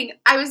exciting.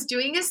 I was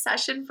doing a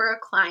session for a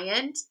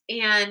client,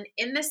 and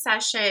in the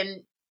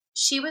session,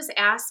 she was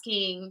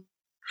asking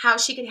how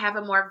she could have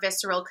a more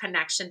visceral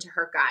connection to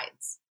her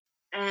guides.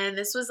 And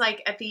this was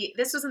like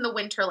this was in the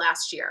winter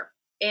last year.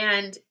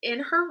 And in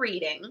her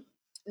reading,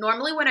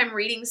 normally when I'm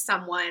reading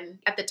someone,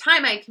 at the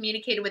time I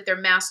communicated with their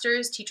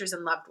masters, teachers,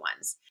 and loved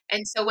ones.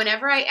 And so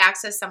whenever I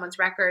access someone's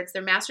records,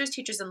 their masters,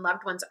 teachers, and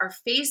loved ones are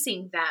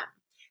facing them.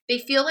 They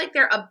feel like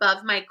they're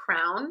above my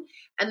crown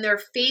and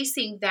they're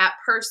facing that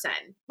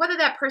person, whether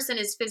that person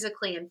is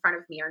physically in front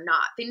of me or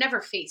not. They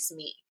never face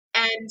me.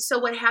 And so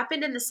what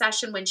happened in the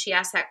session when she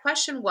asked that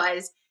question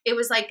was, it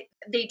was like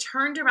they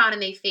turned around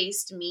and they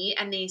faced me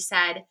and they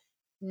said,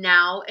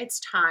 now it's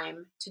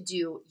time to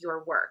do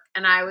your work.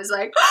 And I was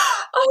like,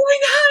 oh my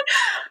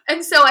God.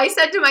 And so I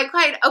said to my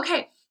client,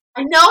 okay,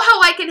 I know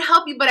how I can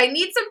help you, but I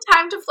need some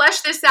time to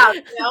flesh this out,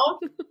 you know?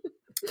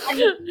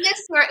 And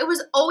this where it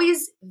was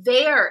always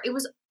there. It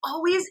was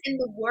always in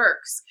the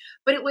works,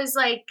 but it was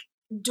like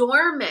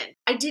dormant.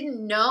 I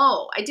didn't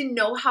know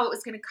how it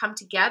was going to come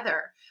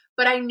together.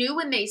 But I knew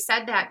when they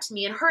said that to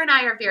me, and her and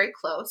I are very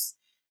close.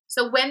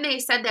 So when they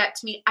said that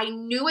to me, I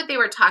knew what they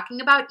were talking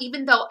about,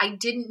 even though I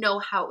didn't know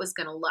how it was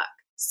going to look.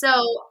 So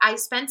I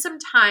spent some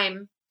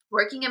time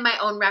working in my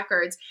own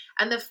records.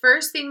 And the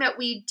first thing that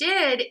we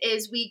did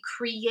is we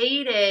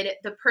created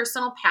the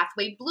personal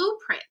pathway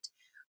blueprint,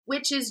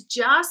 which is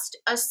just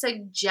a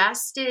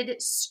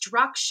suggested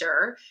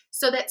structure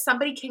so that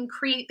somebody can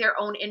create their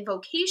own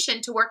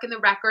invocation to work in the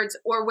records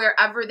or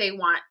wherever they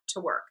want to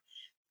work.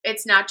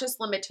 It's not just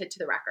limited to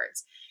the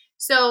records.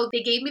 So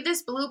they gave me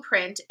this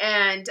blueprint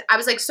and I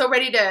was like so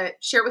ready to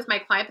share it with my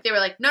client, but they were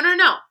like, no.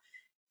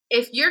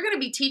 If you're going to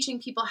be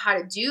teaching people how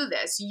to do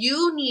this,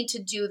 you need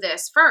to do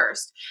this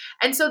first.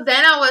 And so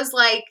then I was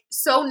like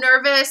so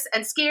nervous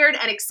and scared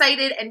and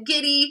excited and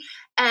giddy.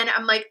 And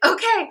I'm like,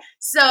 okay.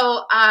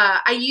 So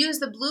I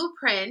used the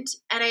blueprint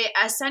and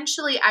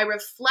I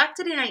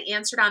reflected and I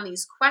answered on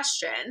these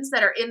questions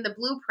that are in the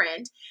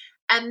blueprint.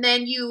 And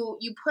then you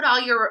put all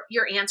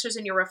your answers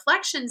and your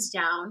reflections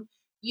down.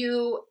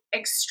 You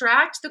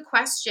extract the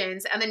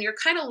questions and then you're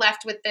kind of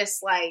left with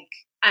this like,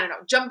 I don't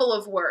know, jumble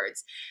of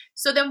words.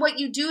 So then what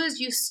you do is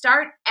you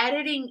start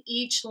editing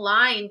each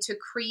line to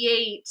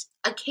create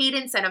a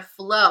cadence and a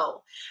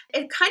flow.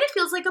 It kind of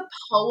feels like a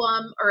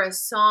poem or a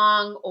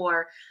song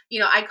or,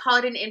 I call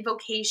it an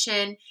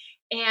invocation.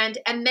 And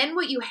then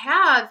what you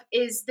have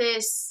is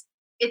this,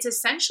 it's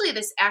essentially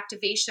this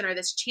activation or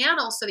this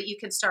channel so that you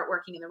can start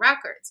working in the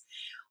records.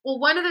 Well,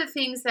 one of the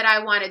things that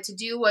I wanted to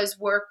do was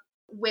work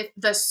with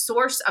the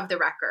source of the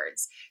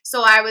records.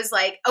 So I was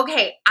like,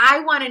 okay,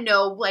 I want to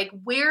know, like,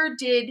 where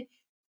did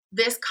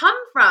this come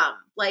from?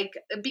 Like,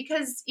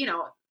 because,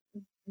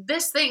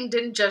 this thing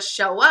didn't just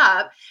show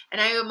up.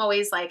 And I am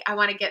always like, I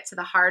want to get to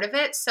the heart of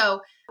it.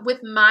 So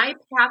with my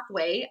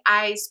pathway,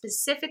 I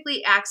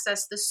specifically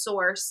access the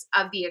source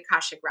of the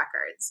Akashic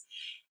records.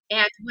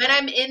 And when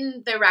I'm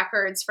in the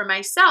records for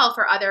myself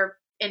or other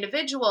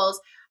individuals,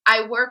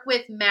 I work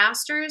with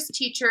masters,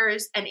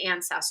 teachers, and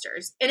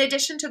ancestors, in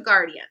addition to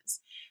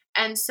guardians.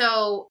 And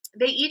so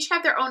they each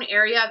have their own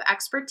area of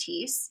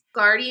expertise.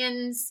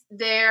 Guardians,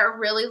 they're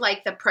really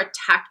like the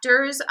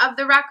protectors of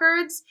the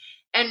records.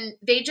 And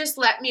they just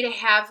let me to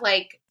have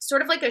like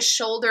sort of like a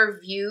shoulder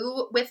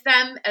view with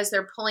them as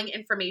they're pulling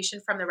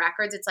information from the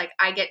records. It's like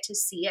I get to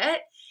see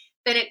it.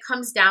 Then it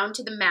comes down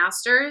to the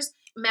masters.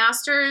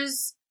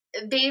 Masters,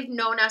 they've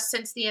known us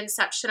since the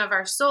inception of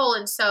our soul.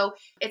 And so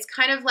it's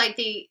kind of like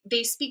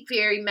they speak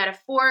very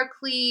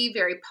metaphorically,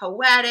 very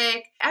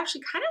poetic,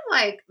 actually kind of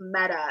like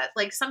meta.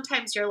 Like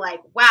sometimes you're like,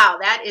 wow,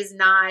 that is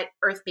not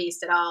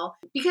earth-based at all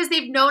because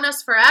they've known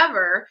us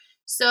forever.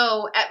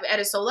 So at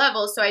a soul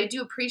level, so I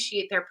do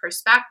appreciate their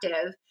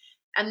perspective.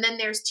 And then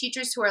there's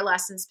teachers who are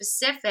lesson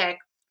specific.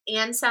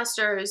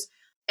 Ancestors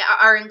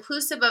are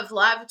inclusive of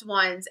loved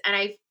ones. And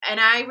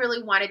I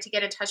really wanted to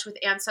get in touch with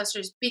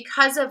ancestors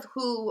because of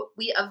who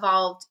we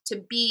evolved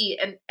to be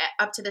and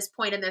up to this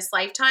point in this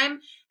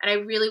lifetime. And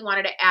I really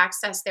wanted to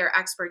access their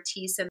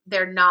expertise and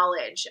their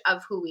knowledge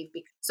of who we've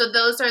become. So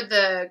those are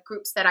the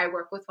groups that I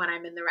work with when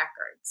I'm in the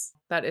records.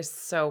 That is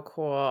so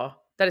cool.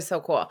 That is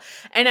so cool.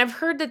 And I've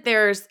heard that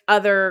there's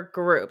other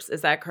groups.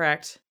 Is that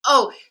correct?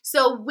 Oh,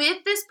 so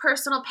with this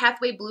personal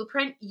pathway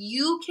blueprint,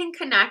 you can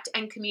connect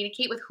and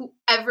communicate with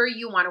whoever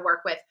you want to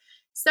work with.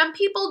 Some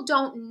people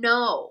don't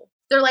know.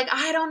 They're like,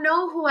 I don't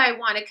know who I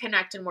want to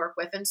connect and work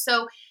with. And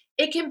so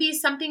it can be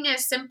something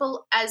as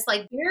simple as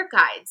like spirit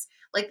guides.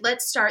 Like,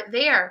 let's start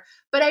there.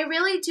 But I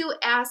really do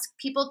ask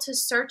people to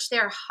search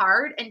their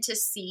heart and to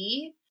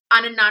see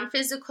on a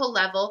non-physical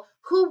level,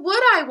 who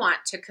would I want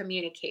to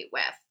communicate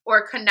with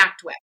or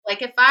connect with?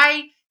 Like if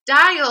I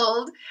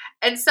dialed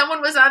and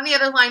someone was on the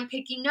other line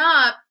picking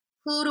up,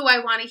 who do I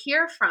want to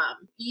hear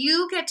from?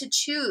 You get to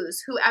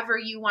choose whoever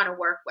you want to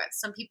work with.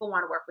 Some people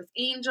want to work with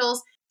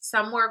angels.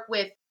 Some work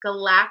with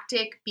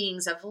galactic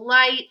beings of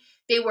light.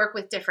 They work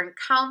with different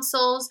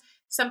councils.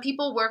 Some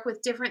people work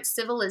with different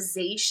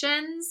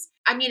civilizations.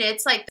 I mean,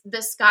 it's like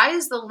the sky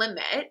is the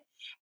limit,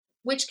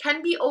 which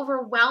can be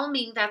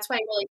overwhelming. That's why I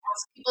really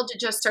ask people to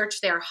just search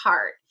their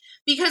heart.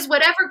 Because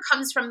whatever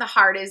comes from the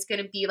heart is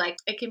going to be like,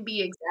 it can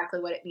be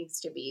exactly what it needs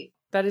to be.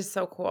 That is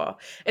so cool.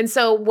 And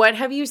so what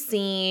have you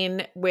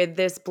seen with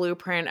this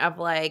blueprint of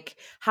like,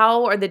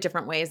 how are the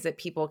different ways that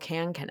people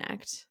can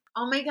connect?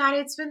 Oh my God,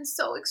 it's been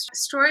so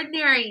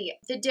extraordinary.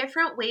 The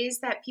different ways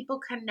that people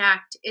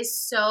connect is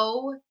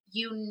so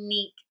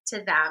unique to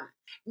them.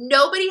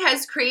 Nobody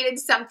has created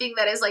something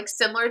that is like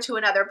similar to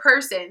another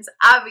person's,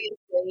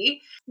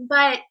 obviously.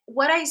 But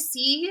what I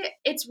see,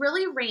 it's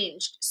really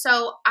ranged.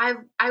 So I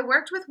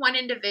worked with one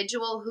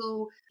individual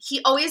who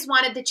he always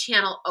wanted the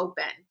channel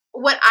open.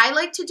 What I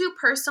like to do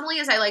personally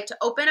is I like to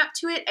open up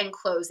to it and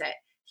close it.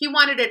 He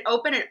wanted it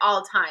open at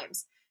all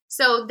times.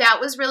 So that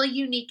was really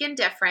unique and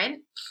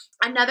different.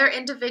 Another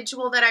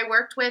individual that I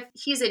worked with,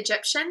 he's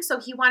Egyptian, so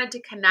he wanted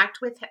to connect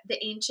with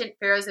the ancient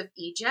pharaohs of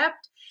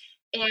Egypt.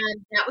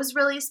 And that was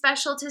really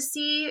special to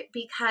see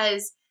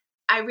because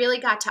I really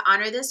got to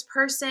honor this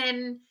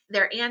person,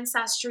 their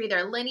ancestry,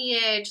 their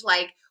lineage,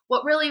 like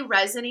what really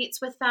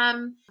resonates with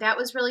them. That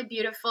was really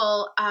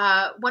beautiful.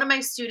 One of my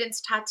students,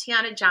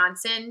 Tatiana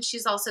Johnson,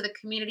 she's also the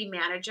community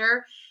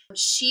manager.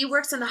 She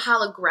works in the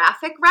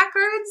holographic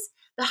records.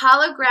 The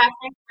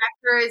holographic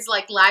records,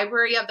 like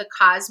Library of the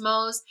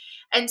Cosmos.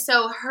 And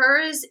so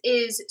hers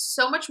is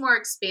so much more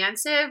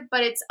expansive,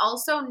 but it's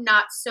also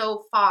not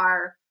so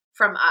far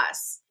from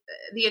us.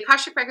 The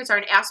Akashic records are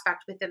an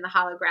aspect within the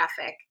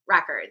holographic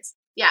records.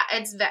 Yeah,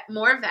 it's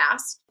more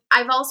vast.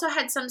 I've also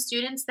had some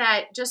students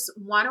that just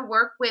want to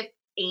work with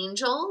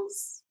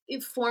angels.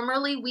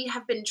 Formerly, we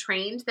have been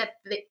trained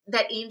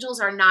that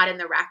angels are not in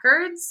the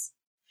records.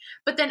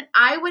 But then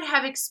I would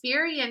have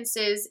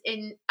experiences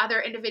in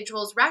other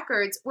individuals'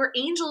 records where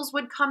angels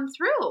would come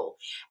through.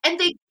 And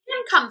they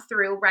can come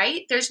through,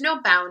 right? There's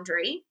no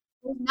boundary.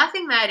 There's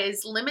nothing that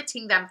is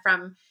limiting them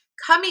from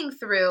coming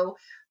through.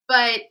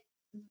 But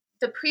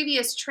the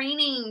previous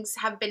trainings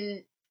have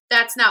been,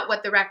 that's not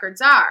what the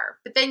records are.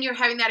 But then you're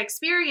having that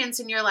experience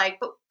and you're like,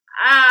 but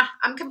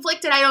I'm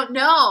conflicted. I don't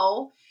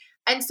know.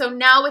 And so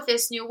now with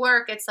this new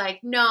work, it's like,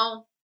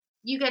 no,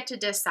 you get to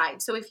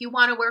decide. So if you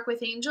want to work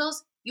with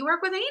angels, you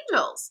work with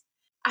angels.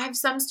 I have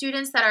some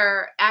students that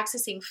are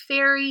accessing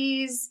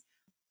fairies,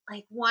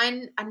 like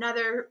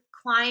another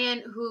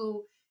client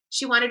who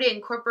she wanted to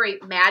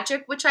incorporate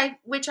magic, which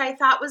I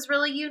thought was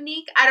really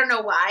unique. I don't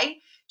know why.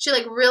 She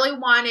like really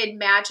wanted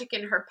magic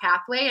in her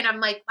pathway. And I'm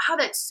like, wow,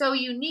 that's so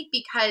unique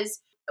because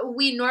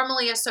we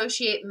normally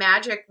associate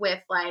magic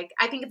with like,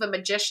 I think of a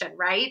magician,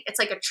 right? It's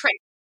like a trick.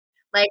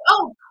 Like,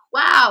 oh,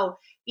 wow.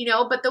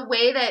 But the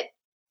way that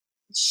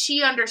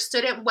she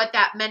understood it, what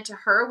that meant to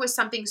her was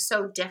something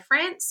so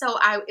different. So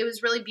it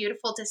was really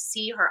beautiful to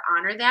see her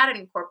honor that and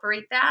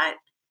incorporate that.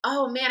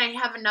 Oh man, I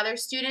have another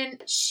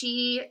student.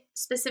 She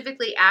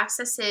specifically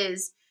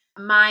accesses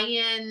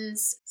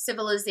Mayans,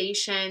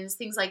 civilizations,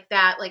 things like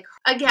that. Like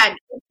again,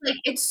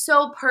 it's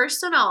so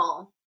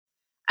personal.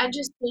 And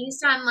just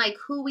based on like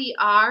who we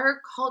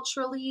are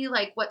culturally,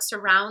 like what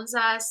surrounds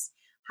us,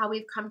 how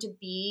we've come to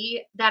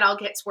be, that all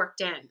gets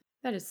worked in.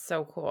 That is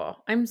so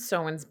cool. I'm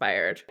so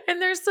inspired.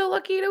 And they're so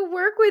lucky to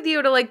work with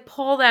you to like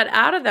pull that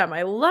out of them.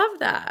 I love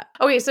that.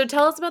 Okay, so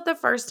tell us about the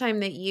first time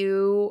that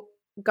you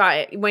got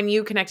it when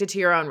you connected to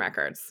your own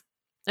records.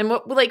 And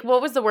what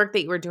was the work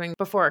that you were doing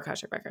before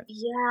Akashic Records?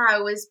 Yeah, I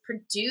was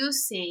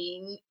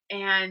producing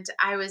and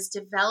I was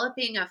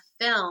developing a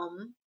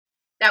film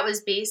that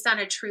was based on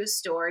a true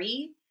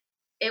story.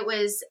 It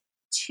was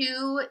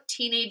two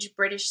teenage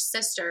British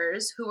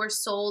sisters who were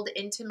sold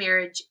into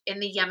marriage in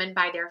the Yemen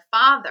by their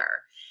father.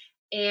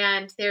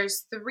 And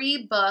there's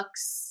 3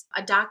 books,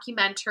 a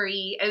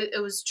documentary.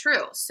 It was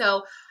true.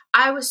 So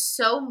I was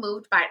so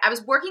moved by it. I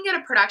was working at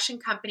a production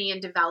company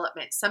in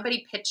development.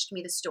 Somebody pitched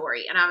me the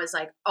story and I was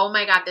like, oh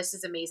my God, this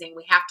is amazing.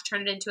 We have to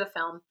turn it into a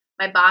film.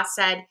 My boss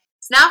said,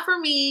 it's not for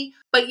me,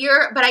 but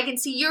I can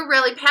see you're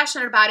really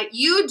passionate about it.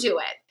 You do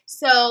it.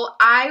 So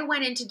I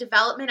went into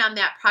development on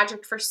that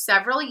project for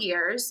several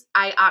years.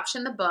 I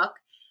optioned the book.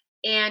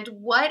 And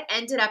what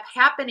ended up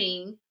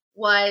happening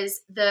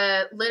was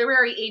the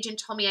literary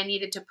agent told me I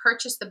needed to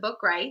purchase the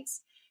book rights.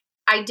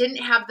 I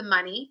didn't have the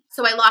money,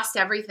 so I lost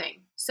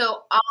everything.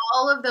 So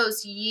all of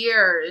those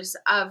years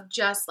of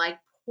just like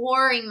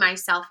pouring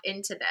myself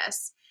into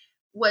this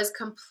was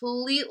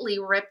completely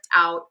ripped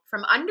out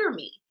from under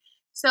me.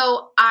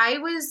 So I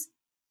was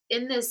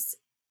in this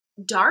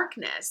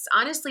darkness.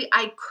 Honestly,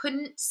 I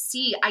couldn't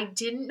see. I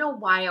didn't know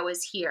why I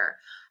was here.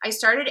 I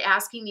started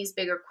asking these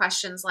bigger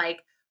questions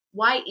like,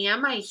 why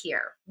am I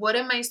here? What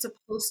am I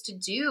supposed to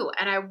do?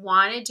 And I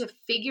wanted to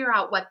figure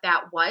out what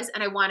that was,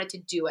 and I wanted to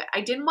do it.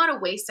 I didn't want to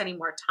waste any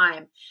more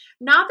time.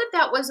 Not that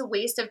that was a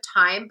waste of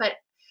time, but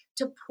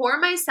to pour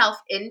myself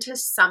into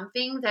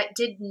something that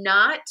did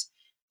not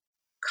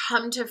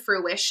come to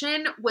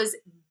fruition was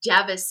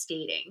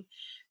devastating.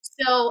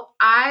 So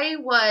I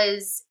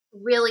was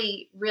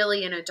really,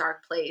 really in a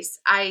dark place.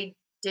 I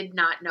did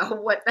not know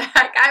what the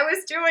heck I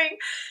was doing.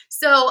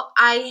 So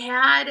I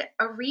had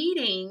a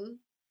reading,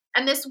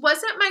 and this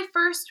wasn't my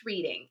first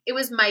reading. It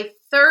was my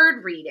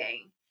 3rd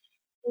reading.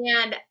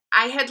 And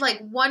I had like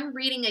 1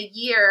 reading a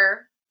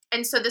year.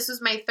 And so this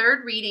was my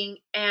 3rd reading.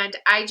 And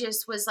I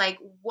just was like,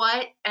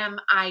 what am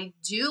I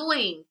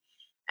doing?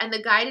 And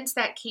the guidance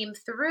that came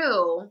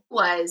through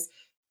was,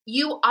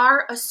 you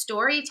are a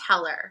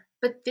storyteller,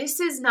 but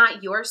this is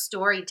not your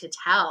story to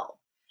tell.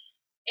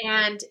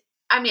 And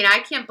I mean, I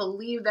can't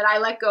believe that I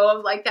let go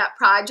of like that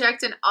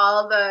project and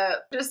all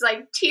the just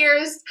like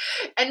tears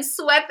and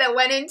sweat that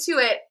went into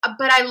it.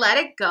 But I let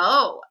it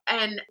go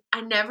and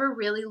I never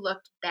really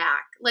looked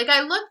back. Like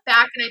I look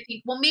back and I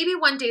think, well, maybe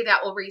one day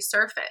that will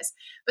resurface.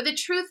 But the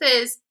truth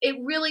is, it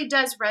really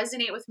does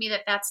resonate with me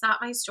that that's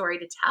not my story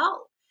to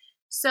tell.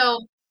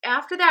 So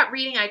after that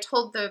reading, I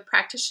told the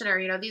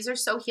practitioner, these are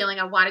so healing.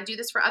 I want to do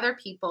this for other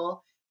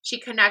people. She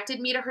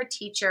connected me to her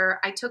teacher.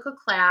 I took a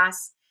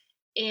class.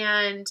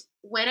 And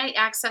when I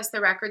accessed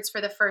the records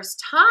for the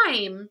first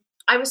time,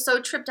 I was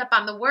so tripped up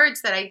on the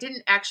words that I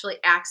didn't actually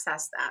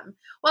access them.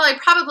 Well, I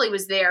probably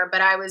was there, but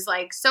I was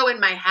like so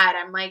in my head.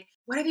 I'm like,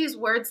 what are these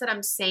words that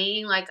I'm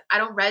saying? Like, I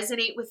don't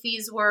resonate with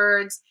these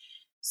words.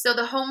 So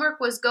the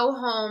homework was go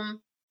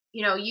home,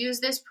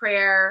 use this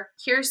prayer.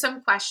 Here's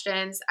some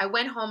questions. I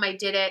went home, I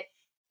did it.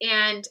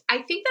 And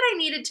I think that I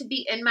needed to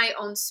be in my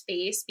own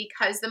space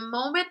because the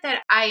moment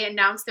that I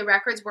announced the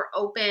records were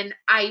open,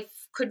 I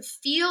could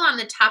feel on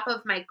the top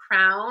of my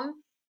crown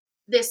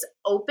this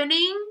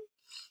opening.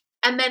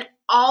 And then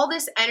all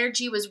this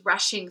energy was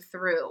rushing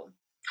through.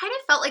 Kind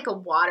of felt like a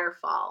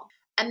waterfall.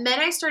 And then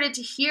I started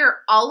to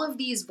hear all of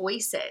these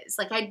voices.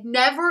 Like I'd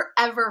never,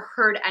 ever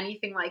heard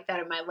anything like that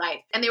in my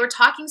life. And they were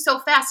talking so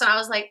fast. And I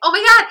was like, oh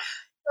my God.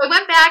 So I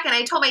went back and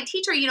I told my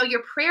teacher,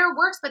 your prayer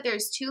works, but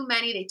there's too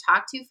many. They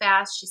talk too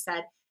fast. She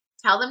said,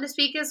 tell them to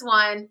speak as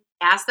one,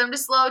 ask them to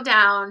slow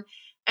down.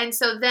 And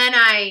so then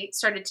I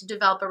started to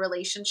develop a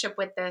relationship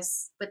with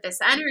this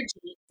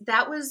energy.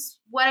 That was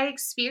what I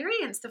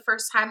experienced the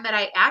first time that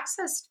I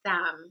accessed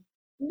them.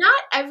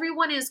 Not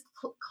everyone is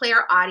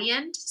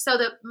clairaudient. So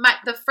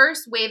the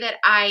first way that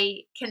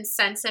I can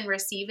sense and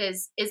receive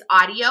is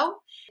audio,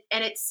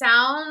 and it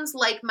sounds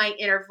like my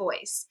inner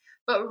voice.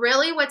 But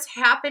really what's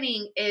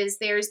happening is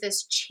there's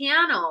this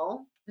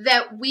channel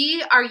that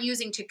we are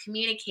using to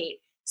communicate.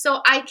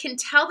 So I can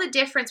tell the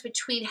difference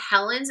between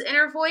Helen's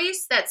inner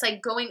voice that's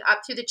like going up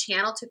through the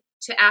channel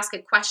to ask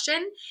a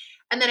question.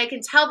 And then I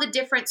can tell the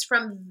difference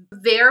from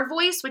their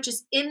voice, which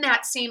is in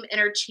that same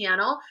inner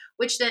channel,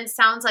 which then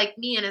sounds like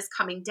me and is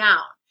coming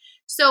down.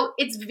 So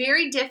it's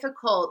very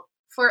difficult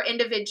for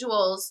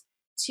individuals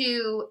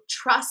to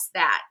trust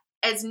that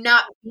as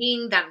not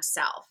being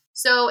themselves.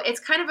 So it's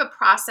kind of a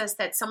process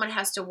that someone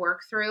has to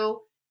work through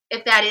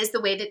if that is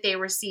the way that they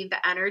receive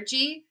the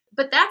energy.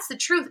 But that's the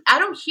truth. I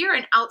don't hear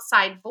an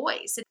outside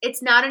voice.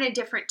 It's not in a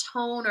different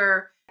tone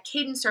or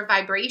cadence or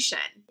vibration.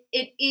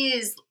 It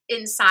is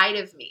inside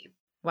of me.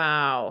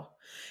 Wow.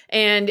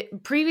 And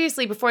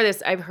previously, before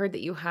this, I've heard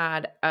that you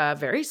had a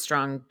very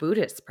strong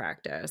Buddhist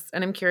practice.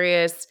 And I'm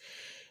curious,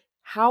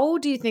 how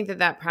do you think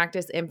that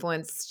practice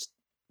influenced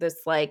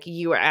this, like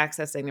you were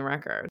accessing the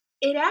record?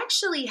 It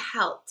actually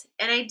helped.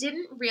 And I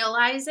didn't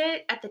realize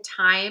it at the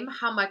time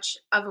how much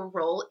of a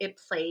role it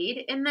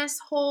played in this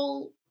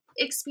whole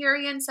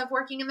experience of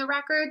working in the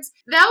records.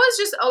 That was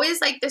just always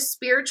like the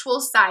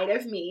spiritual side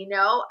of me,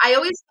 I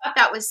always thought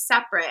that was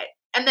separate.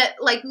 And that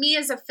like me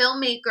as a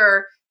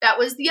filmmaker, that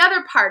was the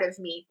other part of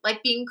me,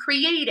 like being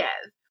creative.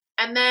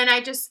 And then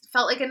I just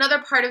felt like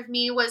another part of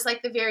me was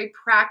like the very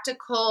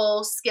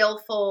practical,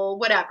 skillful,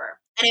 whatever.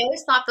 And I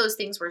always thought those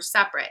things were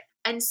separate.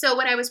 And so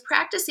when I was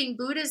practicing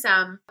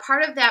Buddhism,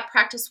 part of that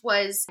practice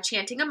was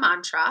chanting a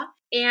mantra.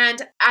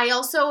 And I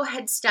also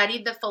had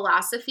studied the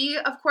philosophy,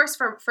 of course,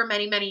 for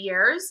many, many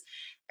years.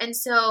 And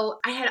so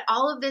I had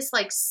all of this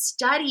like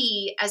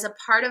study as a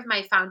part of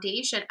my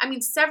foundation. I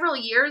mean, several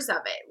years of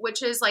it,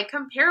 which is like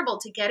comparable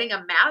to getting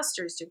a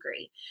master's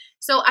degree.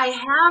 So I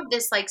have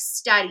this like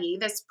study,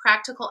 this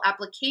practical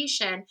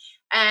application,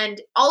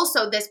 and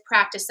also this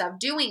practice of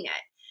doing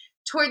it.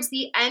 Towards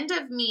the end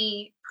of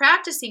me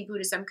practicing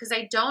Buddhism, because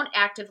I don't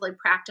actively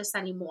practice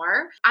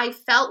anymore, I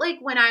felt like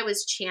when I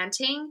was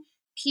chanting,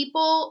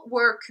 people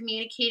were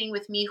communicating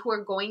with me who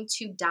are going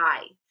to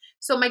die.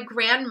 So my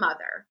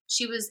grandmother,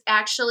 she was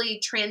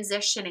actually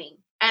transitioning,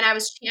 and I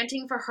was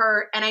chanting for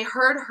her, and I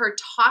heard her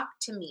talk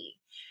to me.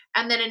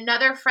 And then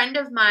another friend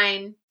of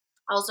mine,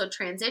 also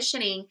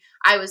transitioning,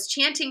 I was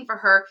chanting for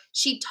her.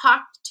 She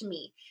talked to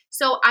me.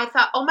 So I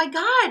thought, oh my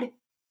God,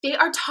 they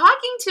are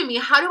talking to me.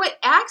 How do I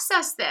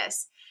access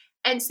this?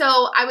 And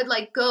so I would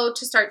like go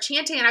to start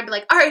chanting, and I'd be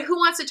like, all right, who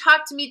wants to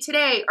talk to me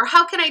today? Or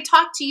how can I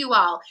talk to you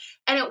all?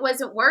 And it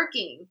wasn't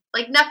working.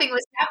 Like nothing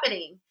was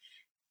happening.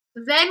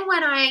 Then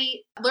when I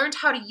learned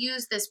how to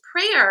use this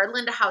prayer,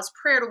 Linda House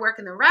prayer, to work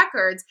in the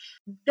records,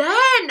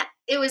 then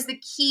it was the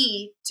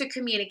key to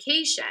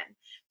communication.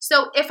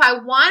 So if I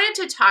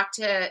wanted to talk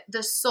to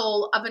the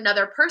soul of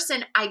another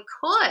person, I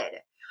could.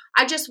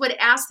 I just would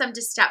ask them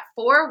to step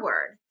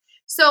forward.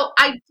 So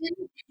I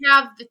didn't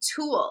have the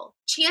tool.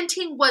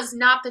 Chanting was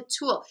not the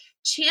tool.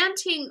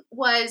 Chanting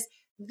was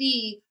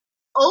the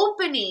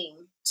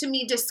opening to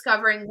me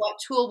discovering what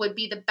tool would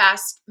be the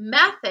best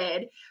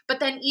method. But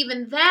then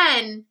even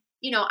then,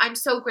 I'm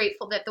so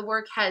grateful that the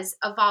work has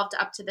evolved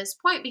up to this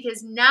point,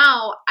 because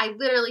now I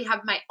literally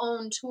have my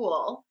own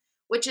tool,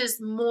 which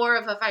is more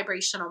of a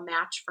vibrational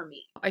match for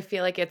me. I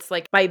feel like it's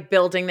like by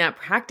building that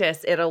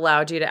practice, it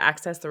allowed you to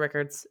access the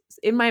records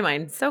in my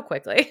mind so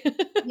quickly.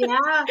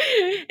 Yeah.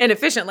 And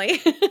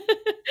efficiently.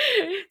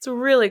 It's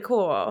really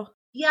cool.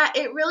 Yeah,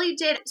 it really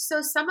did.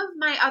 So some of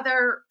my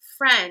other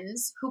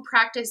friends who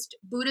practiced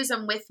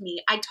Buddhism with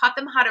me, I taught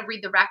them how to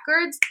read the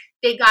records.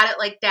 They got it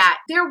like that.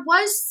 There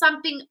was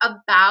something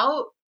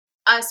about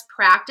us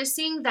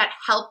practicing that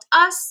helped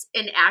us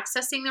in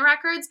accessing the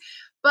records,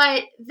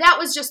 but that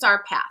was just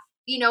our path.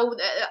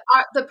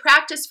 The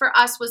practice for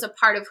us was a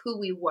part of who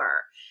we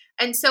were.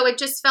 And so it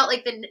just felt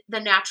like the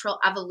natural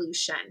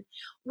evolution.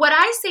 What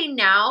I say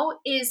now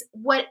is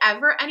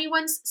whatever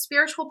anyone's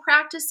spiritual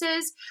practice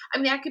is, I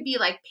mean, that could be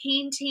like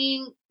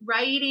painting,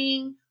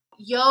 writing,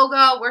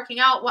 yoga, working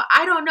out, well,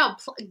 I don't know,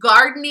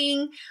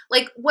 gardening,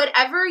 like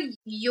whatever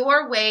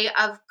your way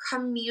of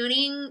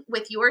communing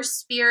with your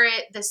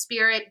spirit, the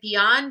spirit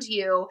beyond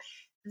you,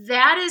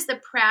 that is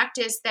the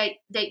practice that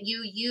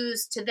you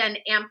use to then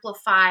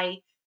amplify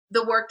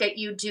the work that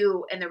you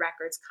do in the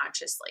records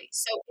consciously.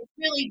 So it's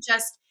really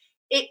just,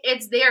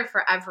 it's there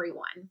for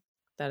everyone.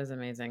 That is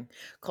amazing.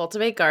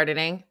 Cultivate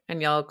gardening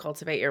and you'll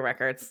cultivate your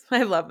records.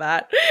 I love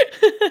that.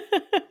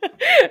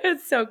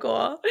 It's so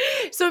cool.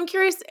 So I'm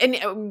curious,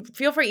 and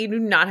feel free, you do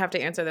not have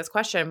to answer this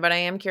question, but I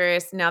am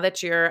curious now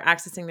that you're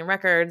accessing the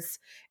records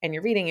and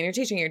you're reading and you're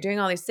teaching, you're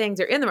doing all these things,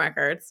 you're in the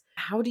records.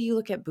 How do you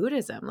look at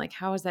Buddhism? Like,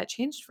 how has that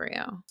changed for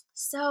you?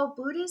 So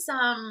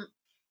Buddhism,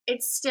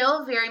 it's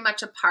still very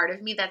much a part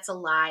of me that's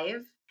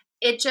alive.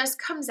 It just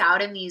comes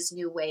out in these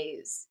new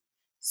ways.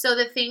 So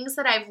the things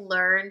that I've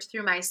learned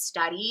through my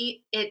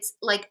study, it's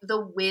like the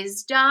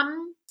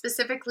wisdom,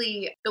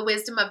 specifically the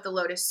wisdom of the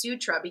Lotus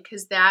Sutra,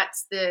 because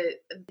that's the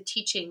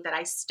teaching that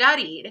I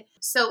studied.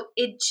 So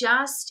it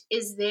just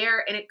is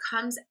there and it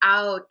comes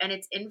out and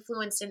it's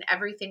influenced in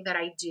everything that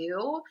I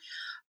do.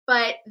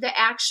 But the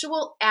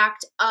actual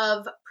act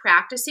of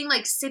practicing,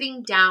 like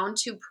sitting down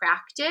to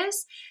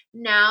practice,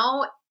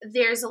 now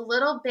there's a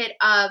little bit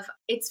of,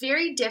 it's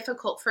very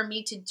difficult for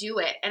me to do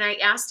it. And I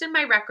asked in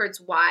my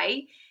records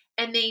why.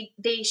 And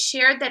they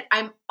shared that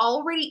I'm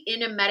already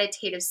in a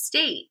meditative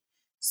state.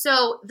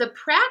 So the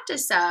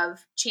practice of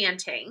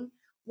chanting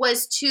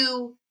was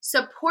to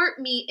support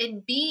me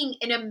in being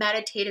in a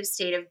meditative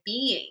state of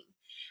being.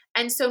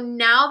 And so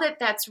now that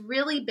that's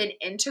really been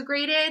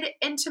integrated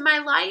into my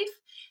life,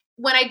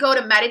 when I go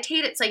to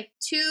meditate, it's like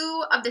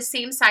two of the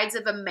same sides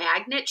of a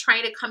magnet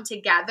trying to come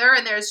together.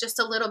 And there's just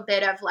a little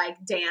bit of like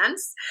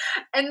dance.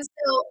 And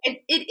so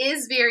it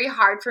is very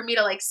hard for me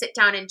to like sit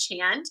down and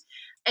chant.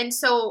 And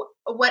so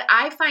what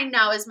I find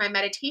now is my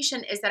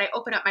meditation is that I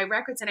open up my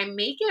records and I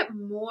make it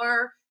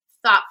more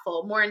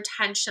thoughtful, more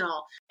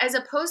intentional, as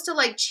opposed to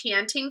like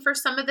chanting for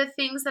some of the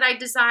things that I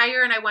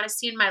desire and I want to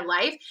see in my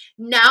life.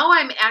 Now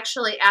I'm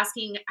actually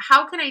asking,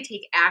 how can I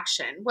take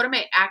action? What are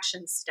my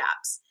action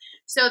steps?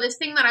 So this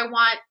thing that I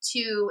want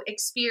to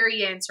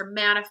experience or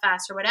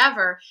manifest or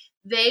whatever,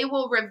 they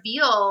will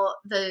reveal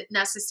the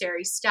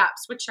necessary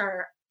steps, which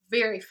are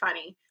very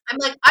funny. I'm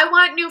like, I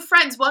want new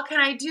friends. What can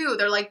I do?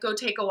 They're like, go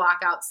take a walk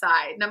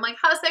outside. And I'm like,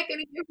 how's that going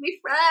to give me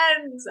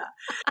friends?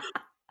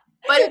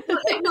 But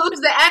it moves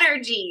the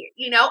energy,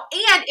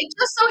 And it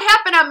just so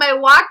happened on my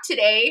walk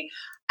today,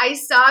 I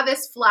saw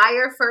this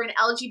flyer for an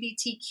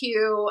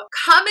LGBTQ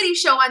comedy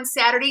show on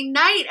Saturday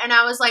night. And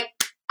I was like,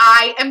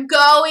 I am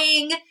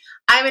going.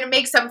 I'm going to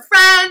make some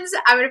friends.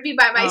 I'm going to be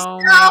by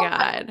myself. Oh my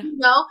God.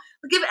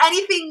 If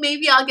anything,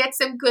 maybe I'll get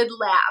some good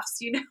laughs,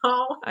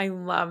 I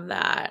love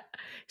that.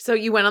 So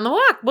you went on the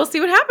walk. We'll see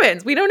what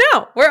happens. We don't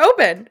know. We're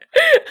open.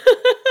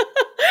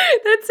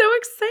 That's so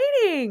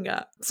exciting.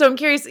 So I'm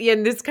curious,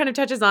 and this kind of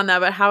touches on that,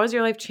 but how has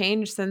your life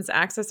changed since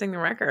accessing the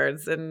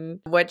records? And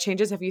what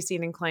changes have you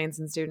seen in clients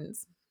and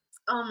students?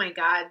 Oh my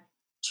God.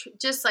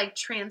 Just like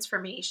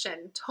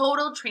transformation,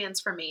 total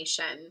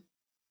transformation.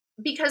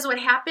 Because what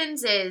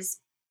happens is,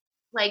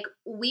 like,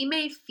 we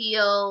may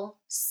feel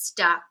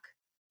stuck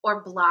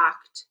or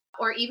blocked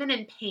or even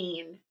in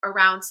pain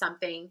around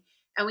something.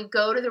 And we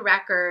go to the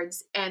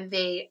records and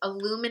they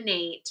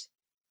illuminate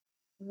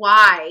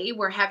why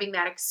we're having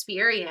that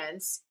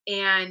experience.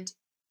 And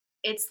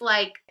it's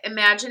like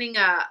imagining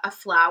a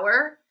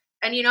flower.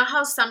 And you know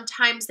how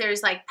sometimes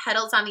there's like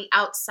petals on the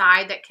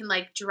outside that can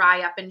like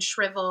dry up and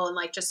shrivel and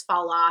like just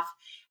fall off.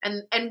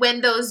 And when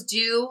those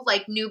do,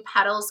 like new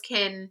petals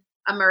can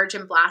emerge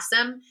and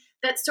blossom.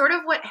 That's sort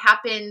of what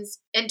happens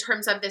in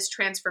terms of this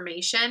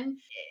transformation.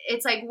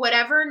 It's like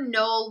whatever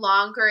no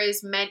longer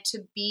is meant to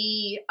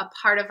be a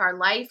part of our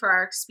life or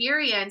our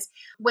experience,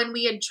 when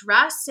we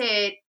address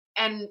it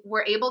and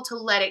we're able to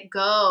let it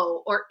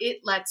go or it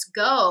lets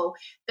go,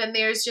 then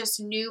there's just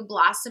new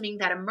blossoming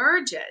that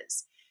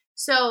emerges.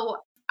 So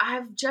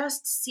I've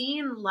just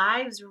seen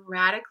lives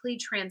radically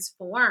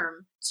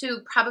transform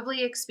to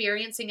probably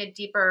experiencing a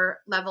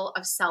deeper level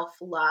of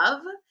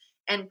self-love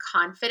and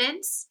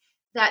confidence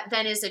that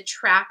then is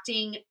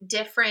attracting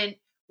different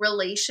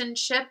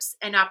relationships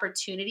and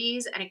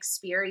opportunities and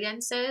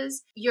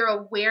experiences. Your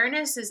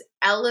awareness is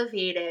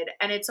elevated,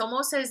 and it's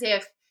almost as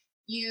if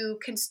you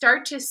can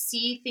start to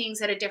see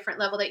things at a different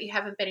level that you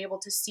haven't been able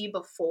to see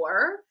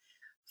before.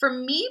 For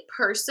me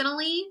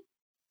personally,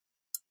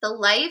 the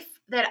life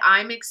that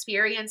I'm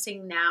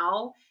experiencing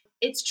now,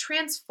 it's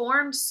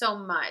transformed so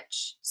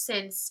much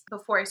since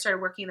before I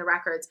started working the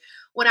records.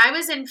 When I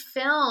was in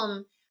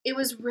film, it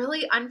was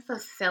really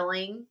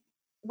unfulfilling.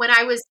 When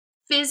I was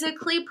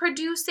physically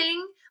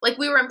producing, like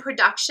we were in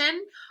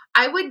production,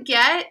 I would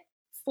get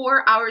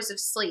 4 hours of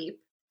sleep.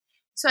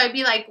 So I'd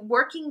be like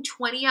working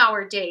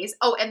 20-hour days.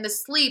 Oh, and the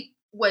sleep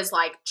was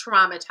like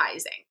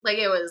traumatizing. Like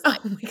it was Oh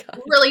like my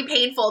God. really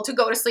painful to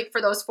go to sleep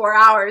for those 4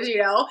 hours,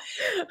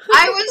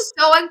 I was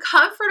so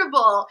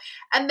uncomfortable.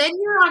 And then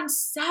you're on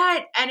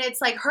set and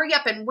it's like, hurry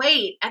up and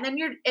wait. And then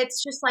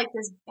it's just like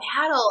this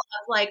battle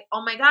of like,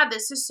 oh my God,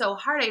 this is so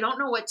hard. I don't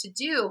know what to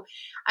do.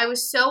 I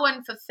was so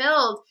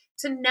unfulfilled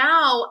to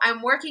now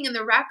I'm working in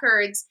the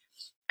records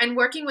and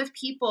working with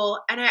people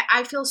and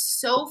I feel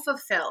so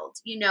fulfilled,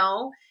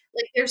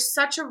 Like there's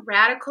such a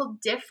radical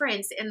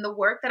difference in the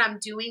work that I'm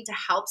doing to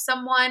help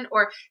someone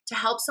or to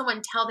help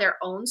someone tell their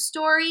own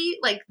story,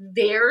 like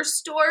their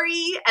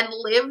story and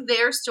live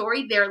their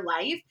story, their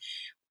life,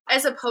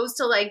 as opposed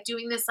to like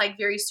doing this like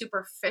very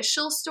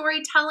superficial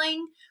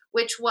storytelling,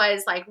 which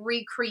was like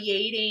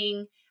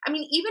recreating. I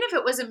mean, even if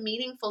it was a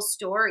meaningful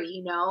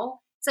story,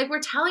 it's like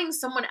we're telling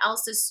someone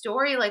else's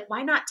story. Like,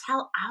 why not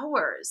tell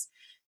ours?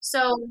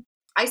 So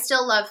I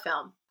still love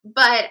film,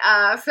 but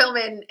film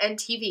and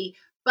TV.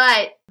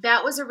 But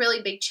that was a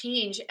really big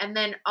change. And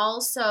then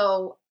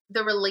also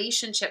the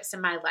relationships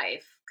in my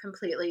life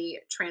completely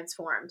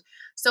transformed.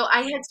 So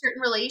I had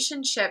certain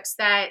relationships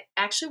that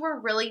actually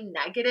were really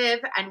negative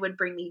and would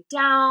bring me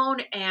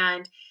down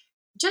and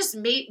just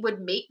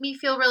would make me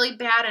feel really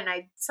bad. And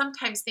I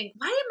sometimes think,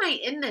 why am I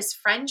in this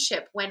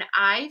friendship when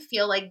I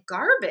feel like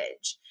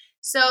garbage?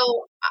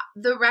 So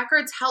the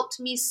records helped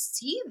me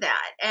see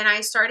that. And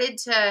I started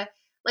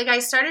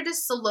to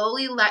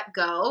slowly let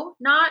go,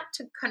 not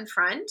to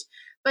confront,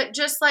 but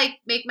just like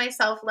make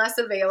myself less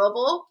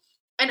available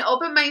and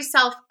open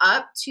myself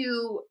up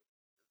to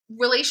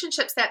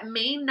relationships that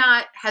may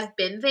not have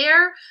been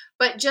there,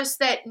 but just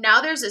that now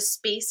there's a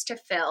space to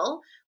fill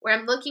where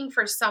I'm looking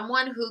for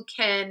someone who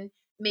can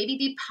maybe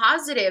be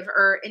positive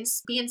or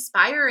be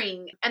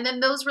inspiring. And then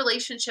those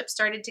relationships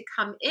started to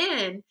come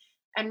in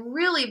and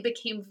really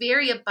became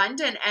very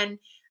abundant. And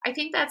I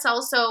think that's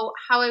also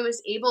how I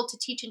was able to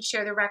teach and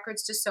share the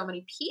records to so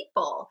many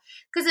people,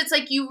 because it's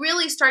like you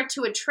really start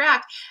to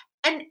attract.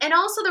 And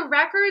also the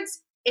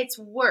records, it's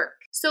work.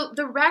 So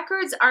the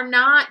records are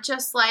not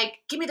just like,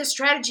 give me the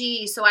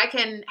strategy so I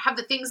can have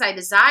the things I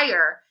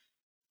desire.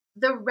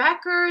 The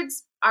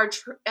records are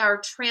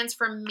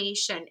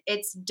transformation.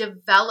 It's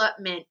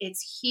development.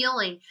 It's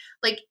healing.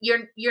 Like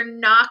you're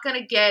not going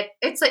to get,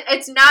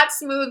 it's not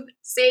smooth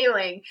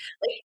sailing.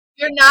 Like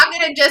you're not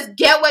going to just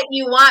get what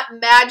you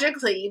want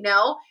magically,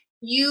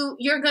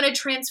 you're going to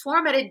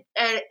transform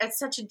at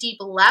such a deep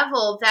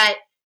level that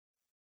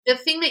the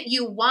thing that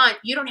you want,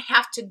 you don't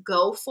have to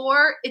go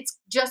for. It's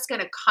just going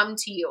to come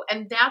to you.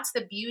 And that's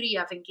the beauty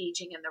of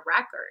engaging in the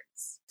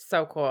records.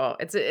 So cool.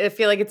 I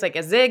feel like it's like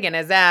a zig and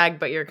a zag,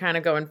 but you're kind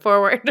of going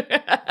forward.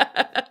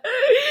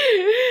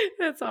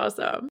 That's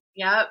awesome.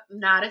 Yep.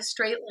 Not a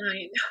straight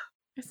line.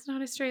 It's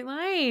not a straight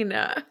line.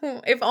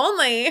 If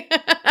only.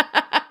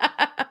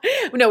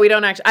 No, I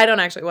don't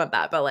actually want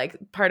that, but like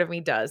part of me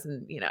does.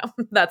 And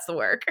that's the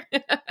work.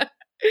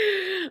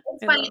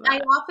 It's funny. I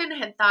often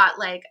had thought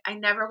like, I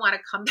never want to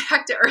come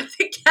back to Earth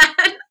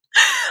again.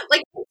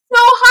 Like it's so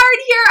hard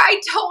here. I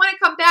don't want to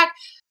come back.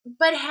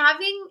 But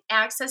having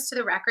access to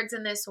the records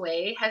in this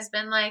way has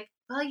been like,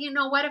 well, you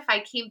know what? If I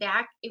came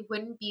back, it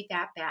wouldn't be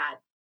that bad.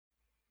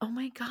 Oh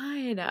my God.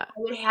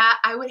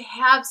 I would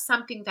have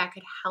something that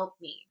could help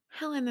me.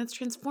 Helen, that's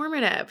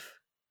transformative.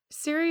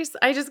 Serious.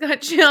 I just got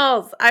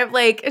chills. I've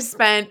like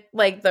spent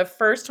like the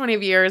first 20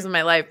 years of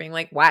my life being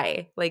like,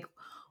 why? Like,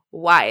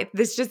 why?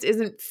 This just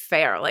isn't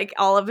fair. Like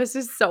all of this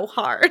is so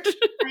hard.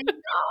 I know.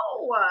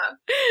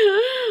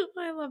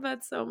 I love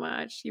that so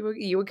much.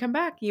 You would come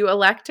back. You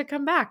elect to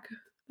come back.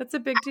 That's a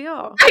big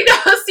deal. I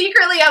know.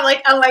 Secretly, I'm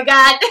like, oh my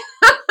God.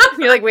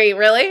 You're like, wait,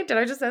 really? Did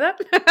I just say that?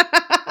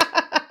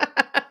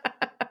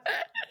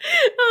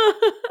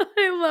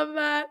 I love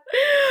that.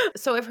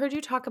 So I've heard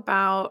you talk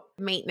about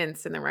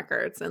maintenance in the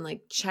records and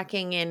like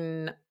checking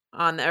in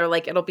on, or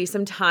like it'll be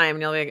some time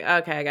and you'll be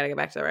like, okay, I got to get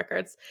back to the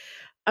records.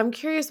 I'm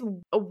curious,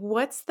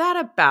 what's that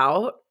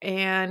about?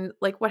 And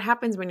like, what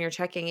happens when you're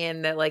checking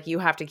in that like you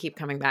have to keep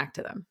coming back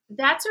to them?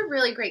 That's a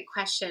really great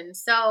question.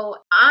 So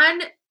on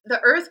the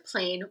earth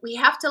plane, we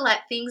have to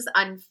let things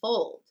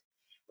unfold.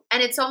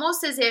 And it's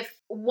almost as if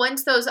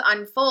once those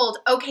unfold,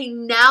 okay,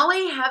 now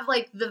I have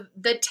like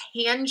the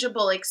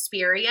tangible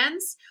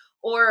experience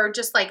or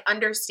just like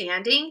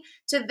understanding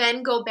to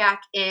then go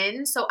back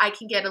in so I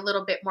can get a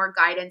little bit more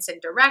guidance and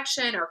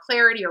direction or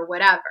clarity or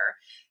whatever.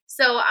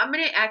 So I'm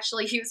going to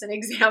actually use an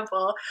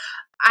example.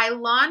 I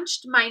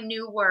launched my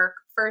new work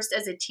first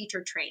as a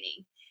teacher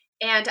training.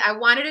 And I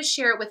wanted to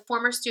share it with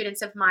former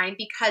students of mine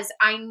because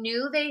I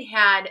knew they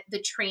had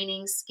the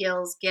training,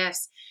 skills,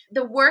 gifts.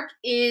 The work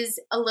is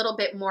a little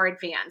bit more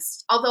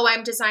advanced, although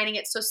I'm designing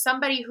it so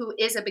somebody who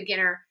is a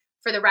beginner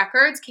for the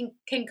records can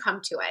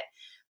come to it.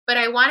 But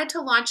I wanted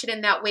to launch it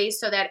in that way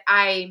so that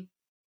I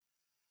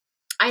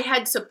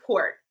had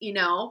support, you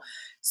know?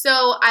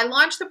 So I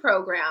launched the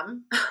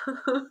program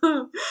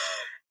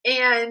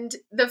and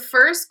the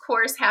first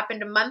course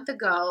happened a month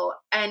ago.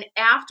 And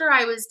after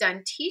I was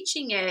done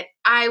teaching it,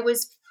 I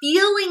was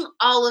feeling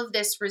all of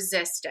this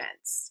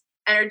resistance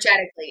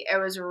energetically. It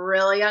was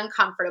really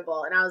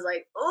uncomfortable. And I was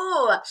like,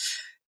 oh,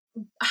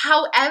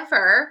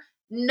 however,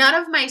 none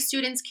of my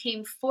students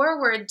came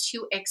forward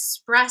to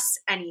express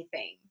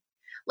anything.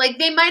 Like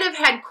they might have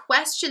had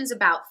questions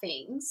about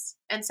things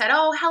and said,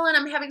 oh, Helen,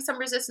 I'm having some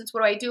resistance.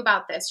 What do I do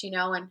about this? You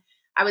know, and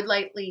I would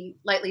lightly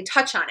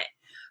touch on it.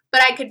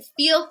 But I could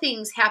feel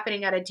things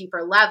happening at a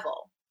deeper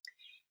level.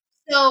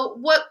 So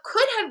what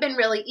could have been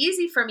really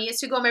easy for me is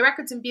to go on my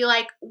records and be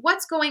like,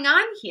 what's going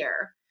on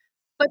here?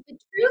 But the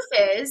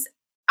truth is,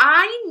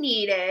 I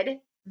needed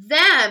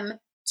them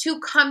to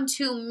come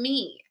to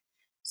me.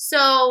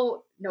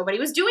 So nobody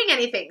was doing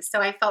anything.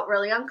 So I felt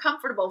really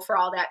uncomfortable for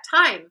all that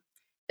time.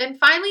 Then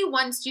finally,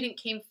 one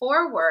student came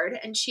forward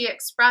and she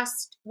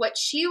expressed what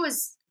she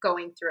was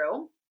going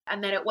through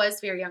and that it was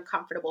very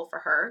uncomfortable for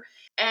her.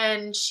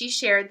 And she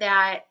shared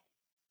that,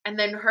 and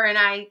then her and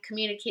I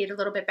communicated a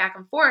little bit back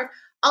and forth.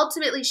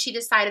 Ultimately, she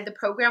decided the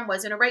program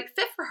wasn't a right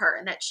fit for her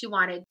and that she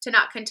wanted to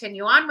not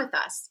continue on with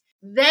us.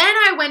 Then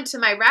I went to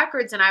my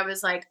records and I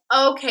was like,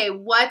 okay,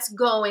 what's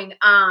going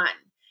on?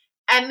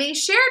 And they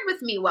shared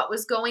with me what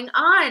was going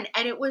on.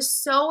 And it was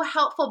so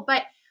helpful.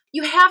 But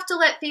you have to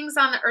let things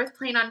on the earth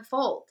plane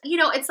unfold. You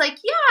know, it's like,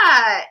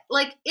 yeah,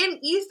 like in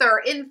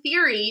ether, in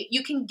theory,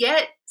 you can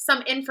get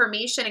some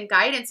information and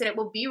guidance and it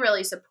will be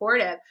really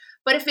supportive.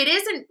 But if it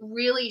isn't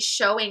really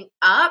showing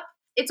up,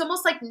 it's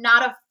almost like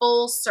not a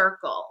full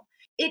circle.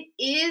 It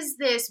is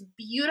this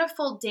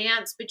beautiful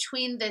dance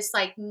between this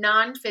like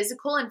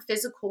non-physical and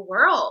physical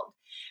world.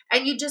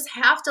 And you just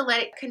have to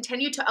let it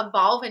continue to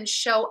evolve and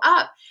show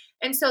up.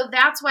 And so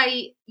that's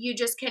why you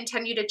just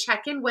continue to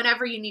check in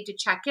whenever you need to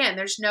check in.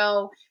 There's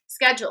no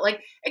schedule.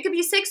 Like it could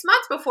be 6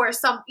 months before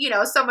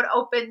someone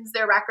opens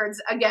their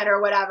records again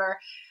or whatever.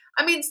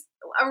 I mean,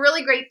 a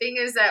really great thing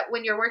is that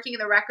when you're working in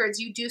the records,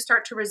 you do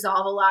start to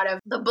resolve a lot of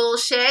the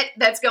bullshit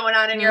that's going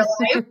on in your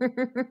life.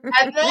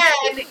 And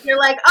then you're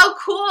like, oh,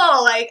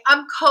 cool. Like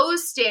I'm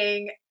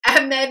coasting.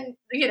 And then,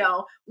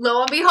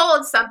 lo and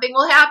behold, something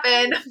will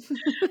happen. And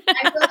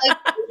you're like,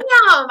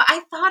 damn,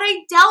 I thought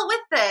I dealt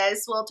with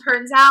this. Well, it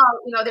turns out,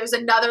 there's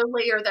another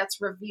layer that's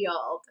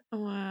revealed.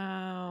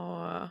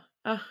 Wow.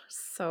 Oh,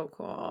 so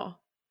cool.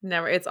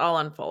 It's all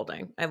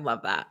unfolding. I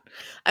love that.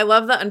 I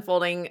love the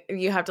unfolding.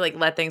 You have to like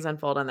let things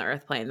unfold on the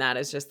earth plane. That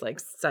is just like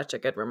such a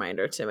good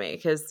reminder to me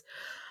because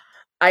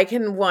I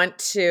can want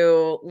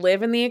to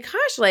live in the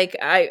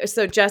Akash.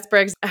 So Jess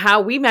Briggs,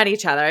 how we met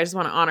each other, I just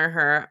want to honor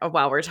her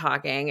while we're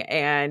talking.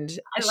 And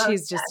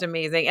she's just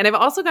amazing. And I've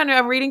also gotten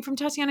a reading from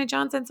Tatiana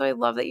Johnson. So I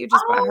love that you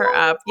just brought her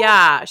up.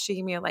 Yeah. She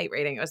gave me a light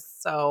reading. It was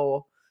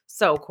so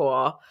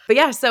cool. But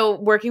yeah, so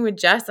working with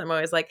Jess, I'm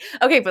always like,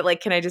 okay, but like,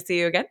 can I just see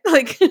you again?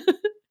 Like,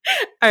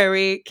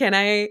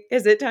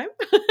 is it time?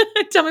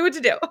 Tell me what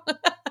to do.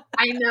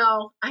 I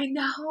know. I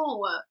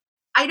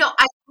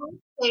would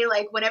say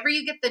like whenever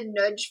you get the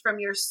nudge from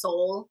your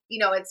soul,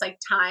 it's like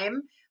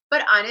time.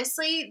 But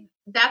honestly,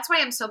 that's why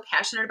I'm so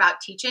passionate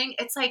about teaching.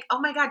 It's like, oh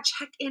my God,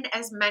 check in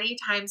as many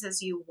times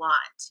as you want,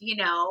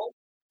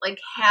 like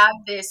have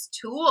this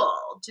tool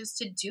just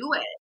to do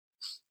it.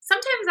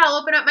 Sometimes I'll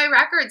open up my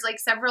records like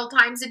several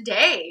times a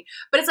day,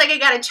 but it's like I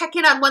got to check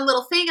in on one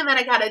little thing and then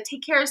I got to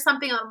take care of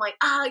something. And I'm like,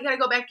 I got to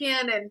go back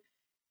in. And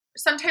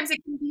sometimes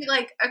it can be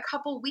like a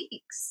couple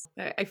weeks.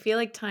 I feel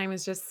like time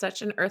is just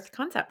such an earth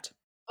concept.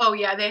 Oh,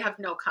 yeah. They have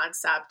no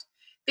concept.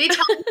 They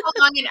tell me how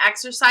long an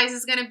exercise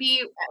is going to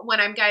be when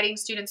I'm guiding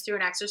students through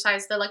an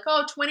exercise. They're like,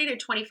 20 to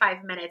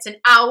 25 minutes, an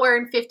hour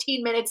and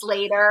 15 minutes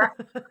later.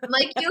 I'm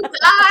like, you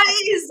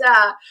guys,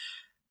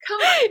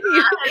 come on.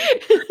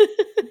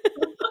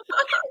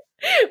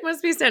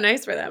 Must be so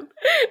nice for them.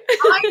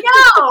 I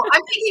know.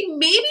 I'm thinking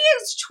maybe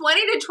it's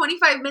 20 to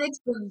 25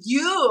 minutes for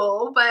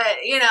you, but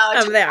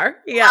I'm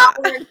there. Yeah.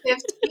 15.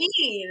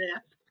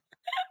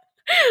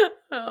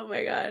 Oh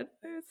my God.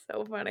 It's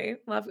so funny.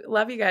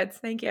 Love you guys.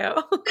 Thank you.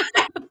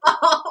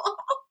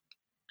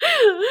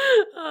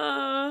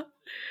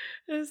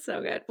 It's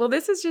so good. Well,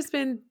 this has just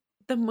been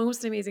the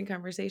most amazing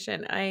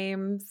conversation. I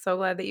am so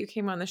glad that you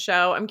came on the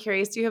show. I'm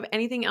curious, do you have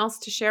anything else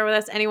to share with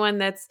us? Anyone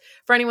that's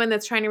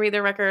trying to read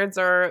their records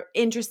or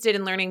interested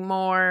in learning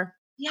more?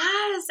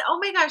 Yes. Oh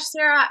my gosh,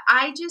 Sarah,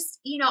 I just,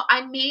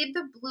 I made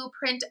the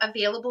blueprint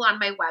available on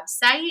my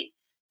website.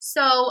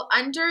 So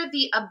under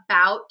the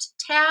About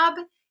tab,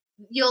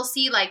 you'll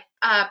see like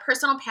a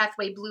personal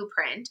pathway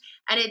blueprint,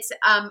 and it's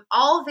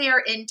all there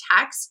in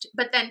text,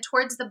 but then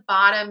towards the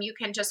bottom, you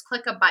can just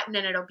click a button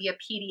and it'll be a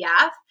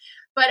PDF.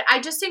 But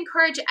I just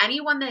encourage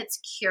anyone that's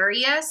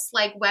curious,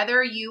 like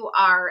whether you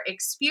are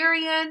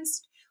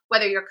experienced,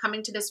 whether you're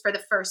coming to this for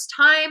the first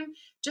time,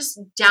 just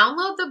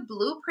download the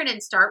blueprint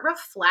and start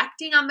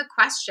reflecting on the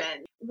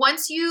question.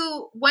 Once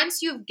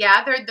you've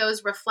gathered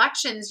those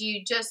reflections,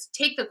 you just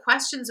take the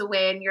questions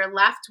away and you're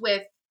left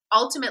with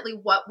ultimately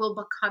what will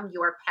become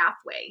your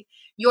pathway,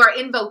 your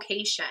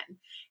invocation.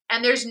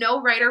 And there's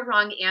no right or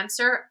wrong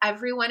answer.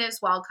 Everyone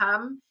is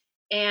welcome.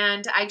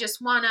 And I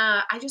just want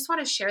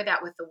to share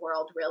that with the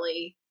world,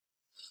 really.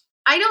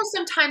 I know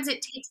sometimes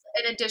it takes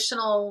an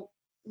additional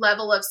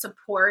level of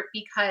support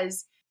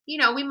because,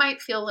 we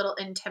might feel a little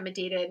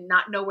intimidated,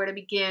 not know where to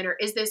begin, or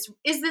is this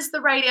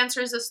the right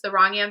answer? Is this the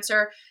wrong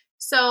answer?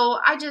 So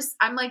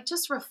I'm like,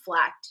 just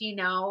reflect,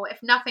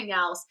 if nothing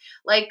else,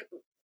 like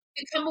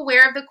become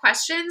aware of the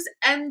questions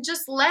and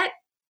just let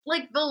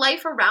like the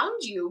life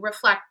around you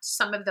reflect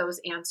some of those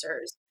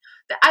answers.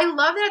 I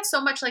love that so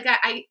much. Like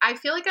I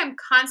feel like I'm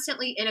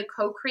constantly in a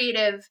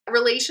co-creative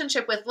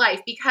relationship with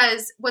life,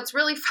 because what's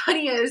really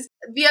funny is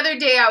the other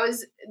day I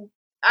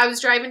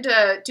was driving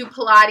to do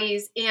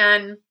Pilates,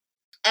 and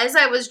as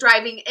I was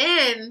driving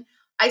in,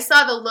 I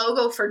saw the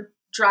logo for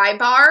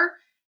Drybar,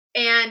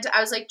 and I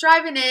was like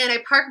driving in,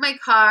 I parked my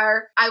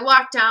car, I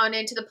walked down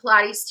into the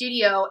Pilates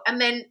studio, and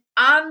then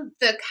on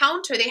the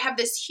counter, they have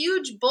this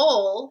huge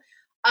bowl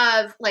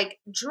of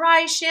like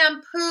dry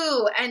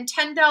shampoo and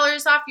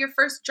 $10 off your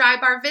first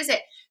Drybar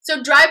visit.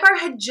 So Drybar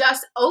had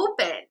just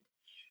opened.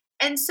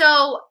 And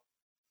so,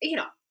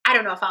 I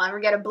don't know if I'll ever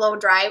get a blow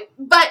dry,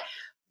 but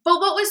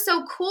what was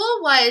so cool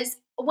was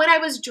when I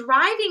was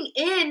driving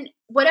in,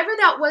 whatever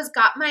that was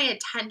got my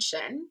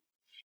attention.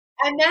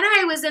 And then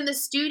I was in the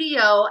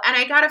studio and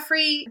I got a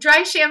free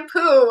dry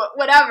shampoo,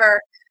 whatever.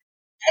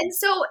 And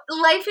so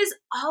life is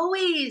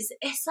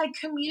it's like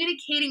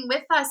communicating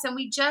with us, and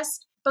we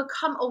just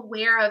become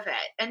aware of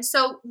it. And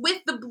so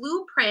with the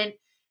blueprint,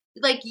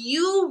 like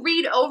you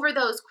read over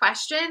those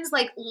questions,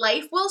 like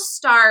life will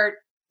start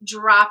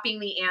dropping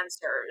the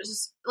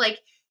answers. Like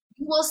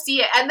you will see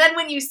it. And then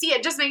when you see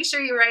it, just make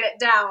sure you write it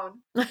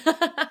down.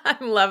 I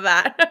love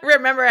that.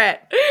 Remember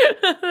it.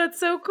 That's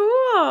so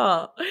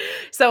cool.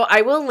 So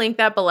I will link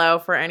that below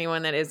for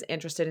anyone that is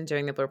interested in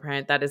doing the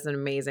blueprint. That is an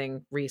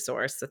amazing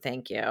resource. So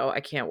thank you. I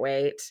can't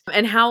wait.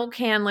 And how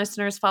can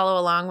listeners follow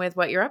along with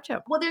what you're up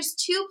to? Well, there's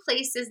two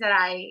places that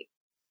I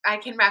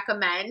can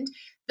recommend.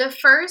 The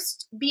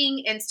first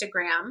being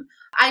Instagram.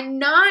 I'm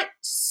not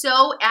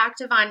so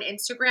active on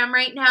Instagram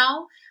right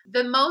now.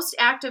 The most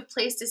active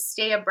place to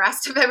stay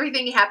abreast of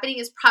everything happening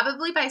is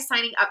probably by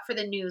signing up for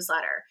the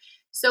newsletter.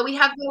 So we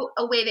have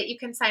a way that you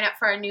can sign up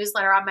for our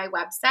newsletter on my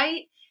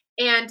website.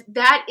 And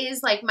that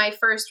is like my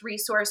first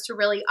resource to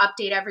really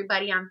update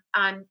everybody on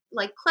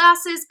like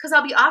classes, because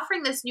I'll be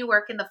offering this new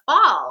work in the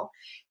fall.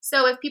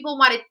 So if people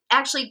want to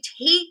actually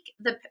take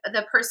the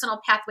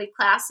personal pathway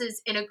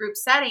classes in a group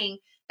setting,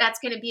 that's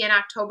going to be in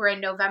October and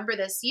November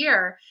this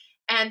year.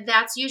 And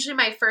that's usually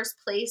my first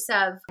place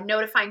of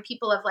notifying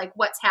people of like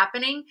what's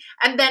happening.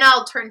 And then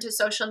I'll turn to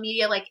social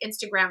media like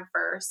Instagram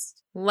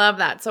first. Love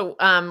that. So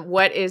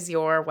what is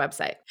your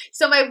website?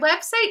 So my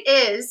website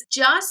is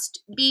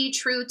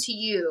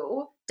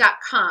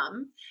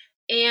justbetruetoyou.com.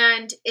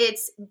 And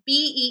it's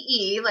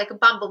BEE, like a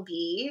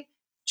bumblebee,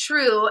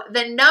 true,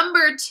 the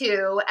number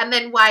 2, and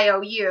then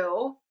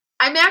YOU.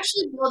 I'm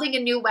actually building a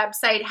new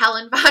website,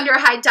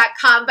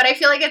 helenvonderheide.com, but I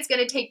feel like it's going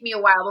to take me a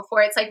while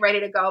before it's like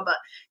ready to go. But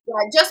yeah,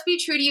 Just Be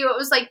True to You. It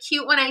was like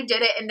cute when I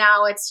did it, and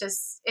now it's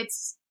just,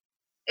 it's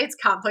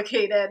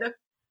complicated.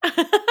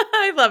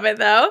 I love it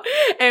though.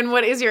 And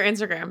what is your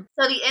Instagram?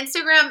 So the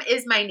Instagram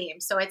is my name.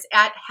 So it's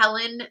at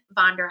Helen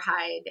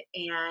Vonderheide.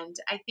 And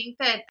I think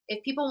that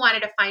if people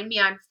wanted to find me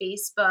on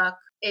Facebook,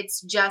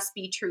 it's Just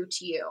Be True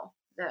to You,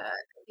 the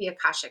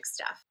Akashic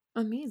stuff.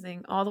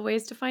 Amazing. All the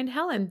ways to find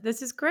Helen.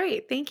 This is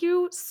great. Thank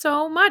you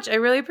so much. I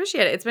really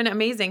appreciate it. It's been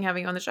amazing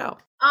having you on the show.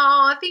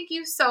 Oh, thank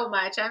you so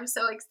much. I'm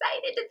so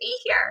excited to be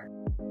here.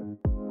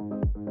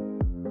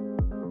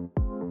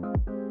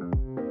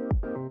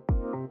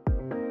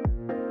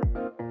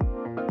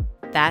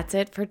 That's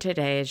it for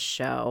today's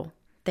show.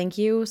 Thank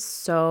you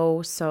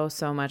so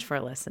much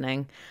for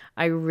listening.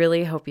 I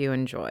really hope you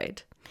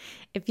enjoyed.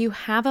 If you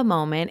have a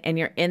moment and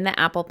you're in the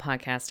Apple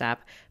Podcast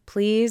app,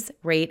 please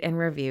rate and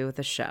review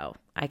the show.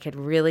 I could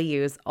really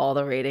use all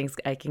the ratings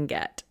I can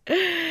get.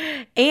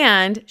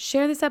 And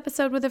share this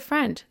episode with a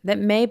friend that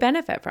may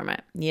benefit from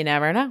it. You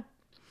never know.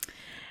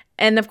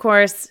 And of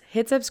course,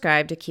 hit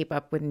subscribe to keep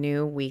up with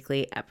new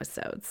weekly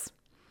episodes.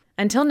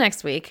 Until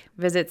next week,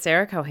 visit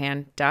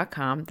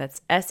sarahcohan.com.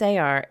 That's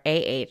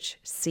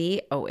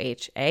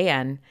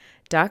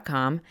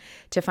SarahCohan.com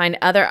to find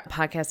other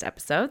podcast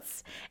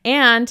episodes.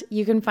 And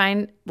you can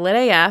find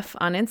Lit AF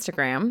on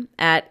Instagram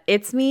at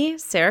It's Me,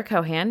 Sarah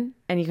Cohan.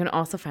 And you can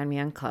also find me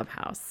on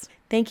Clubhouse.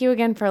 Thank you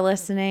again for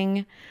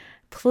listening.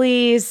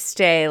 Please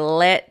stay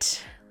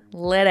lit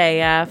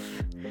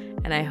AF.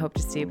 And I hope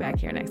to see you back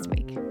here next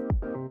week.